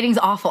that's why dating's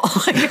awful.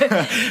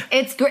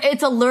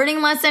 It's a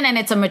learning lesson and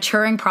it's a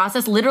maturing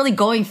process. Literally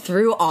going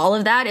through all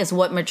of that is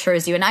what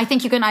matures you. And I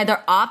think you can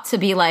either opt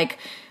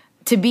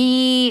to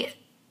be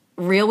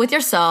real with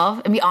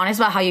yourself and be honest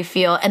about how you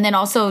feel, and then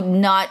also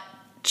not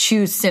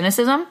choose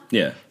cynicism.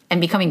 Yeah. And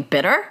becoming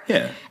bitter.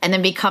 Yeah. And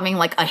then becoming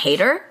like a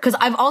hater. Because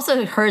I've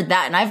also heard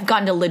that, and I've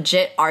gotten to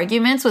legit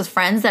arguments with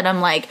friends that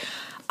I'm like,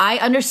 I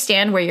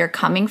understand where you're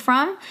coming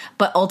from,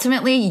 but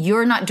ultimately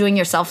you're not doing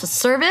yourself a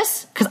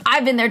service. Because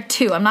I've been there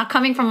too. I'm not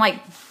coming from like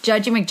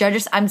judgy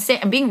McJudges.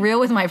 I'm being real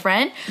with my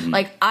friend. Mm-hmm.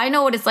 Like I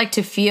know what it's like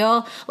to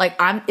feel like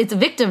it's a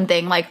victim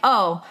thing. Like,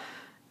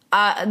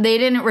 they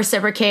didn't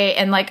reciprocate,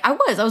 and like I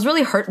was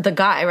really hurt. The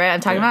guy, right? I'm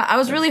talking about. I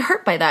was really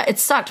hurt by that. It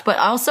sucked, but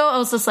also I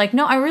was just like,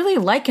 no, I really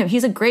like him.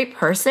 He's a great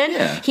person.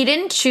 Yeah. He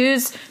didn't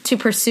choose to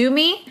pursue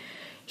me.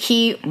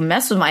 He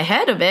messed with my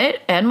head a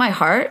bit and my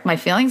heart. My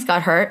feelings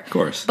got hurt. Of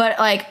course. But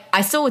like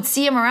I still would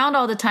see him around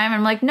all the time, and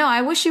I'm like, no,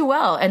 I wish you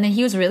well. And then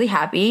he was really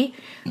happy.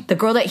 The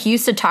girl that he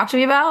used to talk to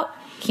me about,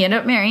 he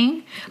ended up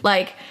marrying.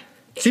 Like.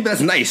 See, but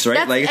that's nice,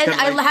 right? I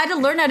had to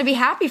learn how to be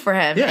happy for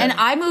him. Yeah. And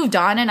I moved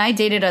on and I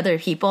dated other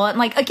people. And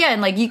like,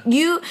 again, like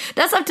you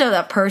that's up to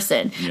that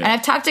person. Yeah. And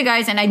I've talked to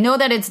guys and I know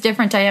that it's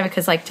different dynamic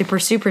because like to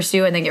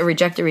pursue and then get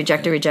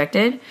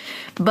rejected.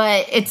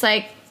 But it's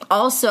like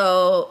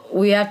also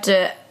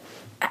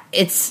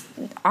it's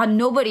on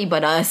nobody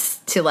but us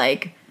to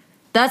like,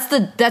 those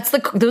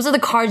are the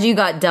cards you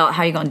got dealt.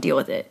 How are you going to deal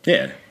with it?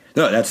 Yeah.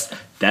 No, that's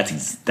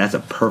a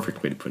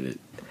perfect way to put it.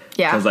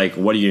 Yeah. Because like,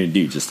 what are you going to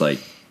do? Just like,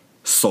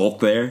 sulk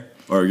there,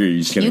 or you're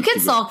just gonna. You can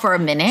sulk for a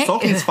minute.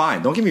 Sulking's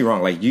fine. Don't get me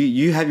wrong. Like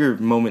you have your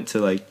moment to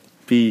like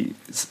be,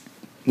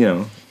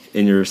 in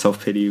your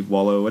self pity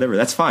wallow, whatever.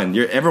 That's fine.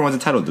 Everyone's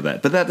entitled to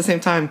that. But at the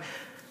same time,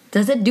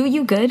 Does it do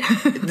you good?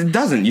 It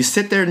doesn't. You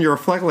sit there and you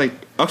reflect like,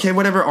 okay,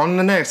 whatever, on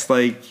the next.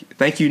 Like,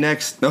 thank you,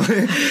 next. No.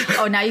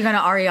 Oh, now you're going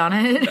to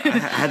Ariana it? I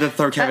had to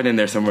throw Kevin in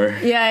there somewhere.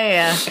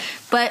 Yeah.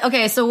 But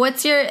okay, so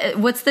what's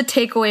the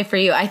takeaway for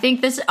you? I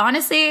think this,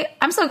 honestly,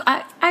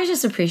 I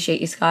just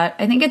appreciate you, Scott.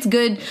 I think it's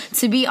good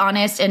to be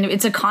honest, and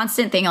it's a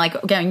constant thing.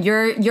 Like, again,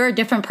 you're a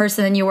different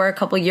person than you were a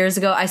couple years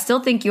ago. I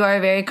still think you are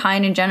a very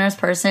kind and generous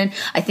person.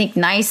 I think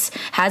nice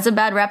has a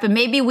bad rep, and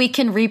maybe we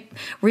can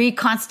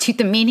reconstitute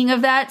the meaning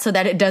of that so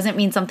that it doesn't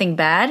mean something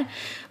bad.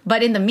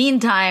 But in the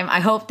meantime,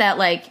 I hope that,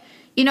 like,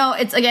 you know,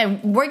 it's,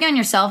 again, working on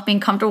yourself, being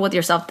comfortable with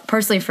yourself.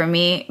 Personally, for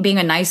me, being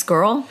a nice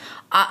girl,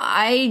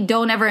 I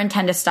don't ever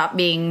intend to stop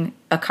being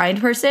a kind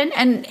person,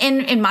 and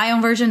in my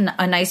own version,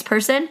 a nice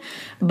person.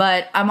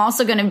 But I'm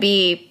also going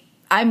to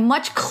I'm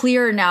much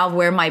clearer now of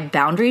where my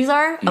boundaries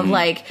are, of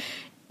like,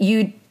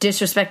 you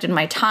disrespected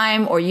my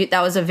time, or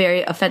that was a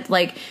very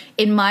like,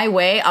 in my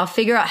way, I'll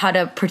figure out how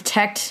to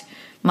protect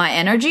my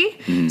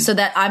energy so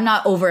that I'm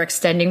not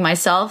overextending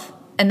myself.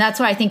 And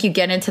that's why I think you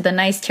get into the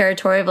nice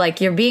territory of,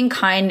 like, you're being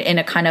kind in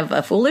a kind of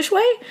a foolish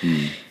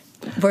way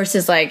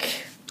versus, like,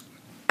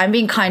 I'm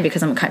being kind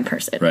because I'm a kind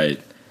person.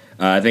 Right.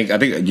 I think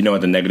you know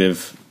what the negative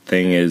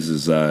thing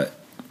is a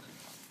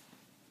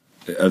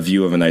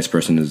view of a nice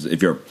person is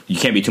if you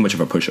can't be too much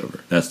of a pushover.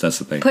 That's the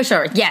thing.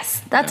 Pushover.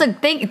 Yes. That's a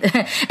thing.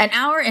 An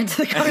hour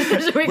into the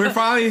conversation. We're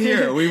finally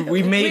here.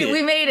 We made it.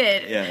 We made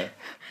it.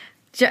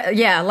 Yeah.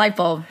 Yeah, light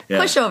bulb. Yeah.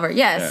 Pushover,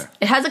 yes. Yeah.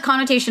 It has a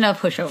connotation of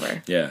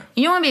pushover. Yeah.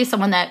 You don't want to be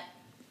someone that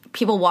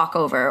people walk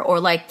over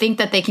or, like, think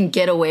that they can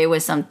get away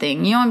with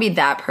something. You don't want to be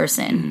that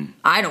person.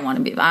 I don't want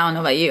to be. I don't know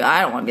about you. I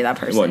don't want to be that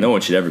person. Well, no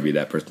one should ever be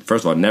that person.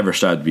 First of all, never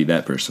strive to be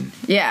that person.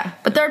 Yeah.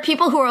 But there are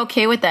people who are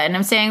okay with that. And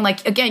I'm saying,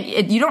 like,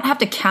 again, you don't have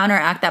to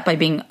counteract that by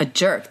being a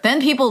jerk.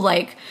 Then people,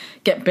 like,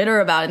 get bitter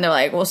about it and they're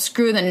like, well,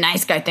 screw the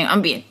nice guy thing. I'm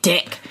gonna be a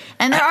dick.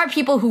 And there are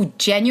people who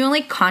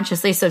genuinely,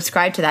 consciously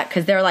subscribe to that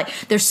because they're like,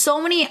 there's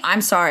so many,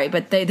 I'm sorry,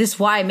 but this is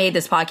why I made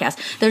this podcast.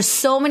 There's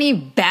so many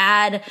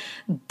bad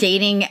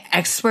dating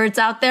experts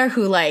out there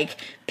who, like,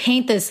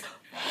 paint this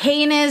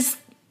heinous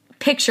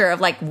picture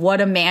of, like, what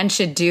a man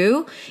should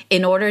do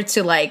in order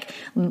to, like,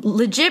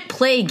 legit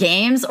play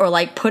games or,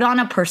 like, put on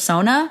a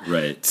persona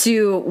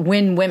to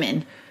win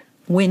women.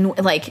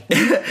 Like,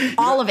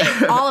 all of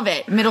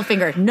it, middle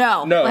finger,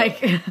 no.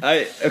 Like,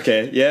 I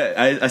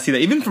see that.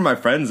 Even from my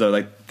friends, though,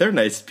 like, they're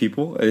nice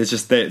people. It's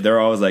just they're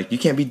always like, you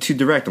can't be too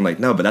direct. I'm like,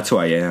 no, but that's who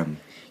I am.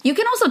 You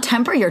can also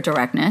temper your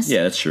directness.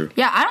 Yeah, that's true.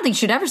 Yeah, I don't think you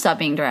should ever stop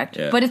being direct.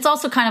 Yeah. But it's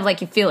also kind of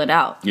like you feel it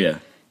out. Yeah.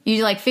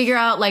 You, like, figure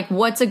out, like,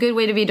 what's a good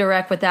way to be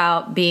direct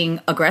without being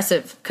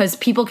aggressive. Because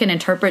people can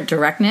interpret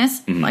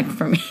directness, like,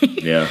 for me.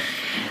 Yeah.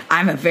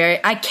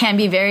 I can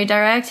be very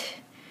direct,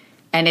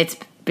 and it's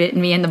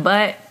bitten me in the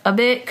butt a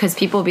bit because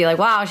people will be like,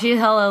 wow, she's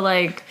hella,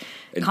 like,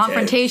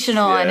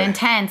 confrontational and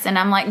intense. And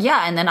I'm like,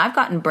 yeah. And then I've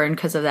gotten burned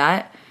because of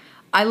that.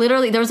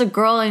 There was a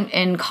girl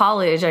in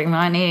college, I'm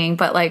not naming,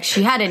 but, like,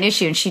 she had an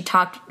issue and she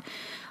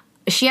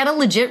had a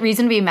legit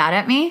reason to be mad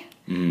at me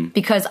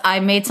because I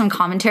made some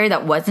commentary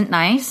that wasn't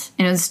nice,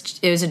 and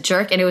it was a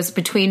jerk, and it was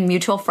between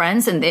mutual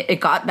friends, and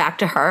it got back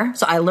to her.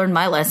 So I learned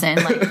my lesson.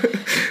 Like,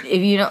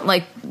 if you don't,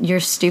 like,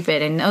 you're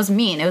stupid, and it was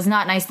mean. It was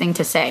not a nice thing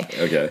to say.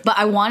 Okay. But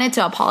I wanted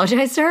to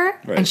apologize to her,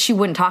 and she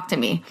wouldn't talk to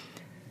me.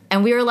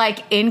 And we were,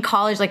 like, in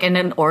college, like, in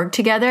an org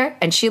together,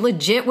 and she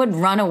legit would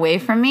run away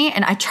from me,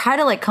 and I try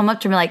to, like, come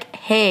up to her like,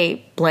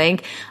 hey,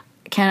 blank,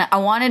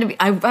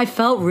 I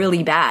felt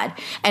really bad.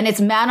 And it's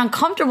mad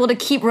uncomfortable to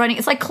keep running.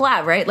 It's like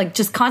collab, right? Like,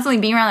 just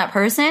constantly being around that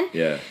person.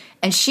 Yeah.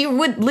 And she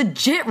would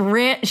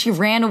she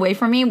ran away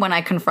from me when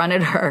I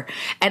confronted her,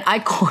 and I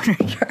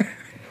cornered her.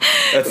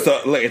 It's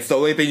the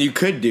only thing you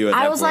could do at that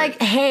point. I was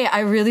like, hey, I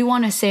really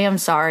want to say I'm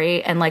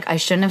sorry, and, like, I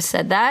shouldn't have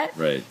said that.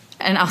 Right.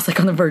 And I was, like,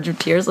 on the verge of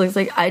tears.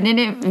 Like, I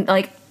didn't,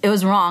 like, it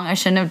was wrong. I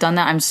shouldn't have done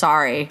that. I'm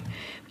sorry.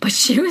 But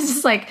she was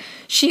just like,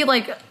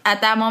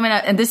 at that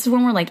moment, and this is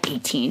when we're, like,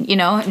 18, you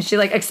know? And she,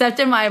 like,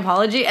 accepted my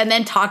apology and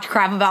then talked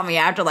crap about me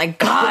after, like,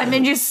 God, I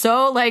made you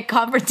so, like,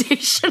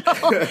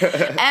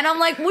 confrontational. And I'm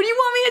like, what do you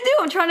want me to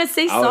do? I'm trying to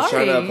say sorry. I was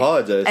trying to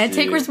apologize and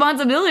take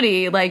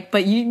responsibility. Like,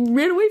 but you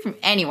ran away from me.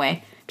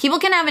 Anyway, people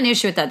can have an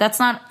issue with that. That's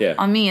not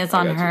on me. It's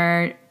on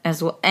her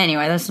as well.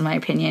 Anyway, this is my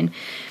opinion.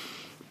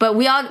 But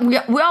we're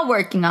all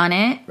working on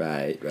it.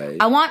 Right.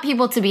 I want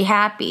people to be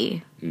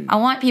happy. I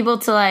want people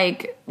to,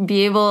 like,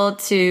 be able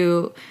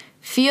to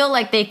feel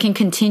like they can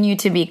continue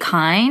to be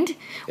kind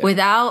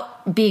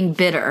without being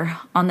bitter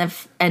on the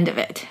end of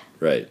it.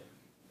 Right.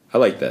 I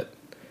like that.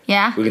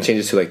 Yeah. We can change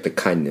it to, like, the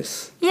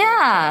kindness.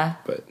 Yeah.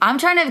 But I'm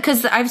trying to,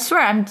 because I swear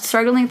I'm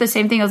struggling with the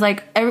same thing. I was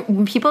like,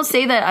 when people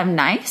say that I'm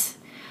nice,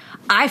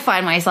 I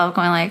find myself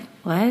going like,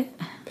 what?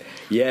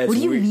 Yeah. What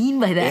do you mean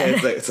by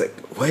that? Yeah, it's like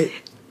what?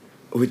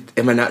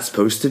 Am I not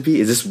supposed to be?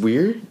 Is this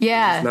weird?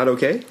 Yeah. It's not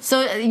okay?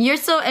 So you're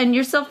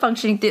still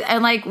functioning through,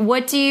 and, like,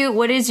 what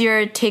is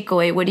your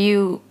takeaway? What do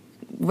you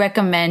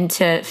recommend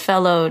to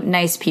fellow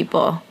nice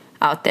people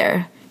out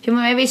there? People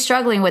may be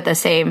struggling with the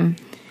same.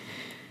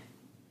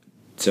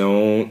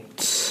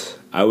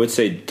 I would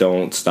say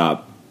don't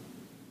stop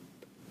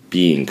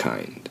being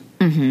kind.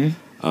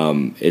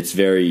 It's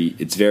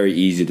very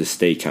easy to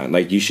stay kind.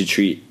 Like, you should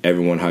treat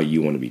everyone how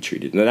you want to be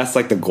treated. Now, that's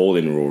like the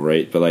golden rule,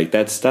 right? But like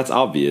that's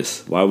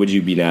obvious. Why would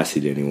you be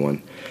nasty to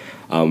anyone?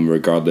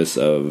 Regardless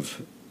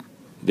of,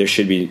 there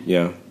should be,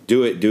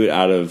 do it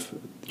out of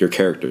your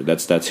character.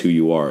 That's who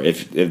you are.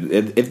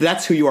 If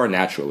that's who you are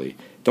naturally,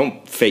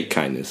 don't fake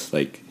kindness.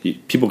 Like,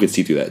 people can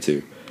see through that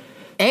too.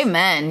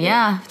 Amen.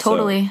 Yeah,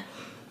 totally.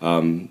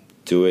 So,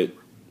 do it.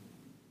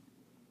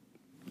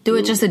 Do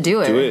it just to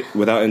do it. Do it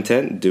without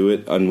intent. Do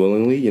it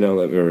unwillingly,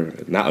 or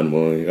not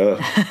unwillingly.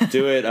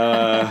 Do it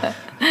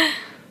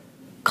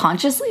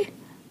consciously?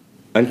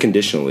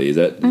 Unconditionally. Is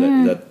that what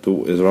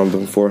I'm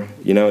looking for?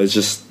 It's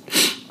just,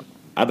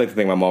 I'd like to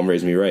think my mom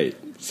raised me right.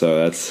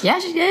 So that's... Yeah,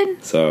 she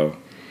did. So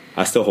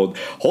I still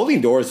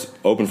holding doors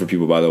open for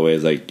people, by the way,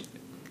 is like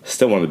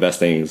still one of the best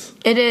things.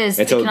 It is.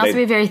 It can also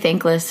be very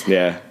thankless.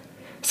 Yeah.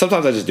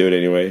 Sometimes I just do it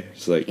anyway.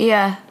 It's like...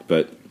 Yeah.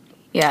 But...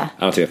 Yeah, I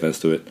don't take offense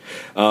to it.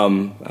 I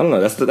don't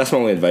know. That's my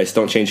only advice.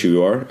 Don't change who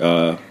you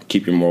are.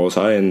 Keep your morals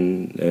high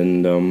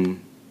and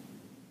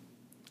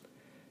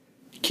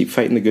keep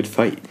fighting the good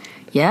fight.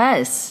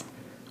 Yes,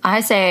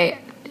 I say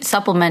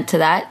supplement to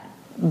that.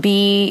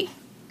 Be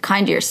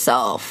kind to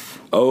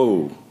yourself.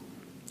 Oh,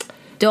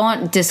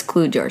 don't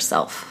disclude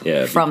yourself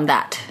from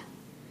that,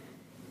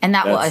 and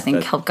that will, I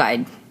think, help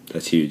guide.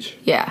 That's huge.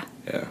 Yeah.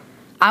 Yeah.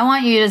 I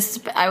want you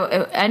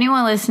to.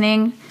 Anyone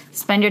listening.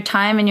 Spend your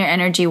time and your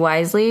energy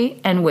wisely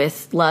and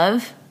with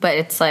love, but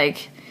it's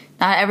like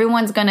not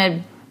everyone's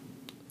gonna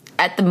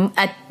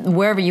at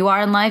wherever you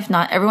are in life.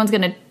 Not everyone's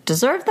gonna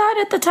deserve that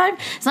at the time.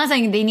 It's not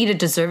saying they need to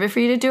deserve it for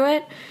you to do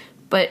it,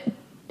 but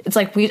it's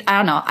like I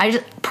don't know. I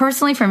just,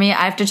 personally, for me,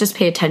 I have to just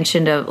pay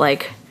attention to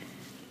like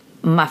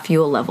my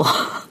fuel level.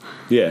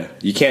 Yeah,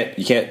 you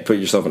can't put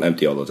yourself on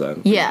empty all the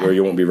time. Yeah, or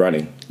you won't be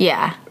running.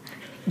 Yeah,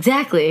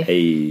 exactly.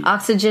 Hey.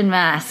 Oxygen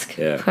mask.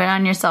 Yeah. Put it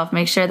on yourself.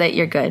 Make sure that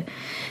you're good.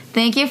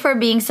 Thank you for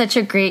being such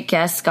a great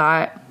guest,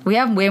 Scott. We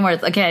have way more.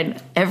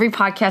 Again, every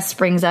podcast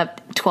springs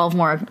up 12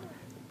 more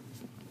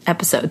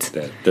episodes.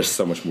 Yeah, there's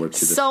so much more to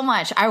this. So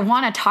much. I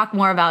want to talk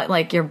more about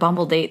like your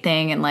Bumble date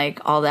thing and like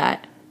all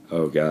that.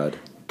 Oh, God.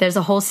 There's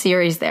a whole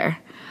series there.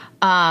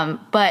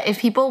 But if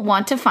people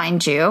want to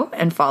find you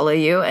and follow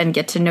you and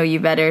get to know you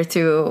better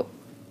through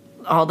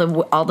all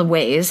the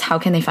ways, how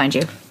can they find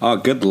you? Oh,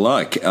 good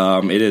luck.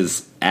 It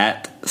is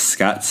at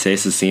Scott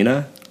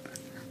Cecina.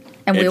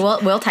 And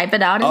we'll type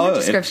it out in the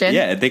description.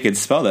 If they could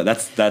spell that.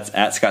 That's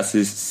at Scott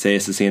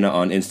Cecina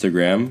on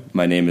Instagram.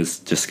 My name is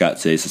just Scott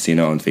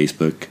Cecina on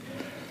Facebook.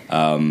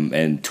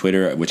 And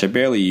Twitter, which I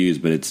barely use,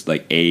 but it's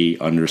like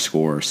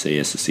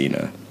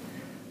 _Cecina.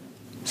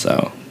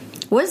 So.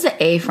 What is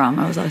the A from?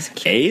 I was always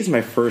curious. A is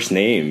my first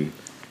name.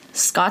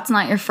 Scott's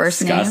not your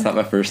first name? Scott's not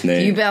my first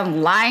name. You've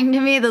been lying to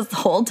me this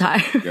whole time.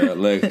 Girl,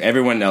 look,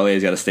 everyone in LA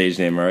has got a stage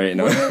name, all right?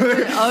 No.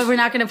 Oh, we're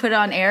not going to put it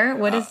on air?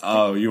 What is...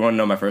 oh, you want to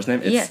know my first name?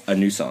 It's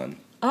Anusan.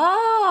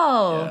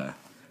 Oh. Yeah.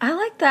 I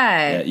like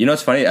that. Yeah. You know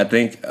what's funny? I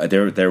think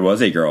there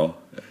was a girl,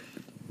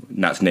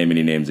 not to name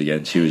any names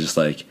again, she was just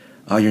like,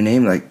 oh, your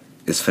name like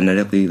is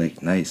phonetically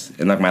like nice.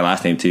 And like my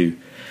last name too.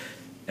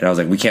 And I was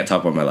like, we can't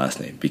talk about my last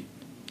name.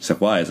 She's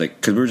like, why? It's like,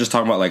 because we were just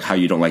talking about like how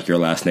you don't like your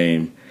last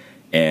name.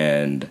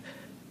 And...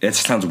 it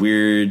sounds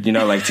weird,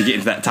 like to get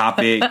into that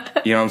topic,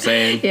 you know what I'm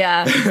saying?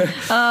 Yeah.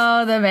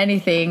 Oh, the many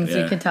things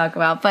we could talk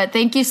about. But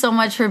thank you so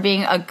much for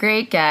being a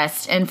great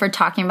guest and for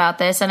talking about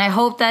this. And I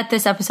hope that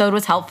this episode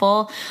was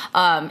helpful,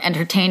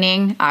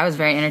 entertaining. I was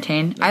very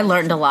entertained. I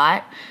learned a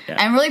lot.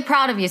 Yeah. I'm really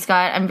proud of you,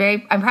 Scott. I'm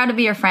proud to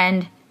be your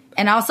friend.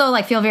 And I also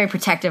like feel very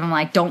protective. I'm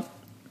like, don't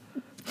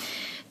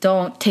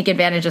take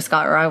advantage of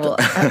Scott or I will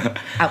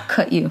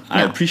outcut you. No.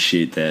 I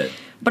appreciate that.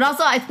 But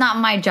also, it's not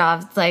my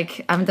job. It's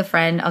like, I'm the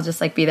friend. I'll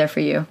just, like, be there for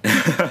you.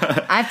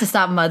 I have to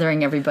stop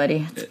mothering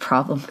everybody. It's a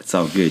problem. It's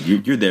all good.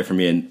 You're there for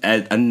me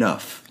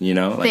enough,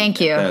 Like, thank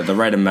you. The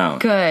right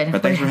amount. Good.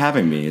 But thanks for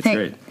having me. It's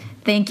great.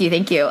 Thank you.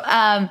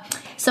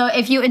 So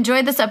if you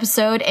enjoyed this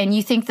episode and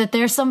you think that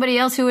there's somebody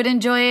else who would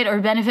enjoy it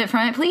or benefit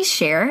from it, please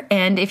share.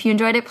 And if you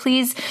enjoyed it,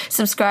 please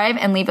subscribe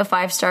and leave a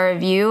 5-star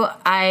review.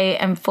 I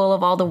am full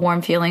of all the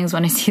warm feelings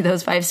when I see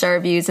those 5-star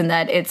reviews and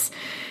that it's...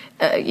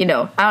 I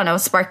don't know,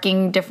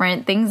 sparking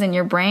different things in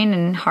your brain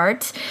and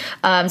heart.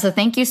 So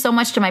thank you so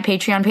much to my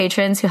Patreon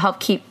patrons who help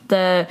keep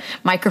the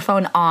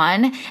microphone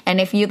on. And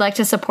if you'd like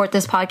to support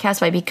this podcast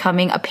by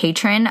becoming a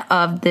patron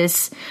of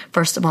this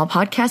First of All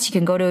podcast, you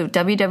can go to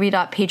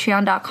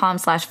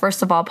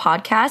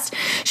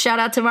www.patreon.com/firstofallpodcast. Shout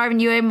out to Marvin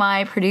Yue,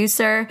 my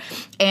producer,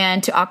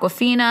 and to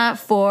Aquafina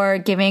for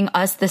giving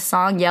us the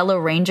song Yellow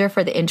Ranger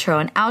for the intro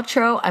and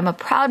outro. I'm a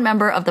proud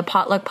member of the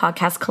Potluck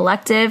Podcast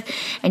Collective,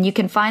 and you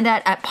can find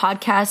that at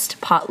podcastpotluck.com,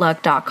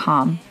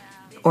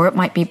 or it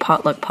might be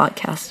Potluck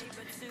Podcast.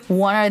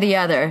 one or the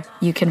other,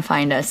 you can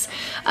find us.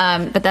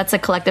 But that's a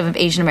collective of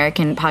Asian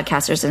American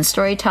podcasters and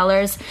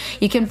storytellers.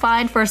 You can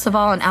find, first of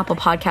all, on Apple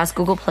Podcasts,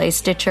 Google Play,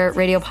 Stitcher,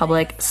 Radio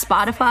Public,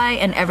 Spotify,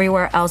 and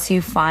everywhere else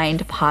you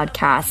find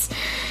podcasts.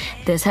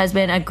 This has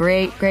been a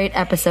great, great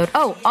episode.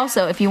 Oh,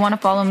 also, if you want to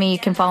follow me, you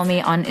can follow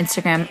me on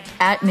Instagram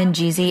at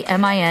Minjeezy,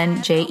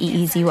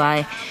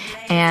 MINJEEZY.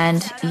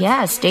 And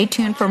yeah, stay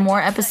tuned for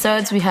more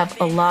episodes. We have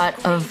a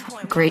lot of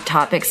great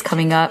topics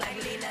coming up.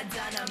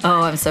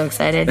 Oh, I'm so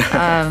excited.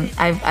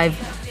 I've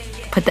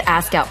put the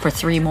ask out for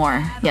 3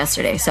 more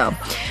yesterday. So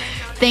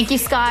thank you,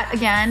 Scott,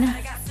 again.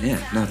 Yeah,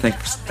 no,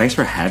 thanks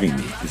for having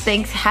me.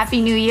 Thanks.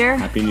 Happy New Year.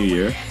 Happy New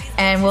Year.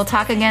 And we'll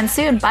talk again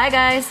soon. Bye,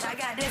 guys.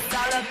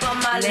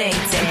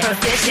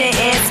 Proficient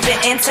in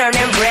spitting,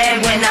 turning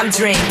red when I'm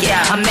drinking.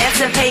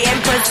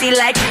 Emancipating pussy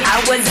like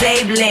I was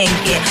Abe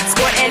Lincoln.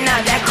 Squirting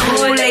out that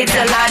Kool-Aid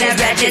till all that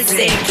ratchet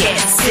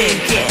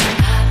sinking.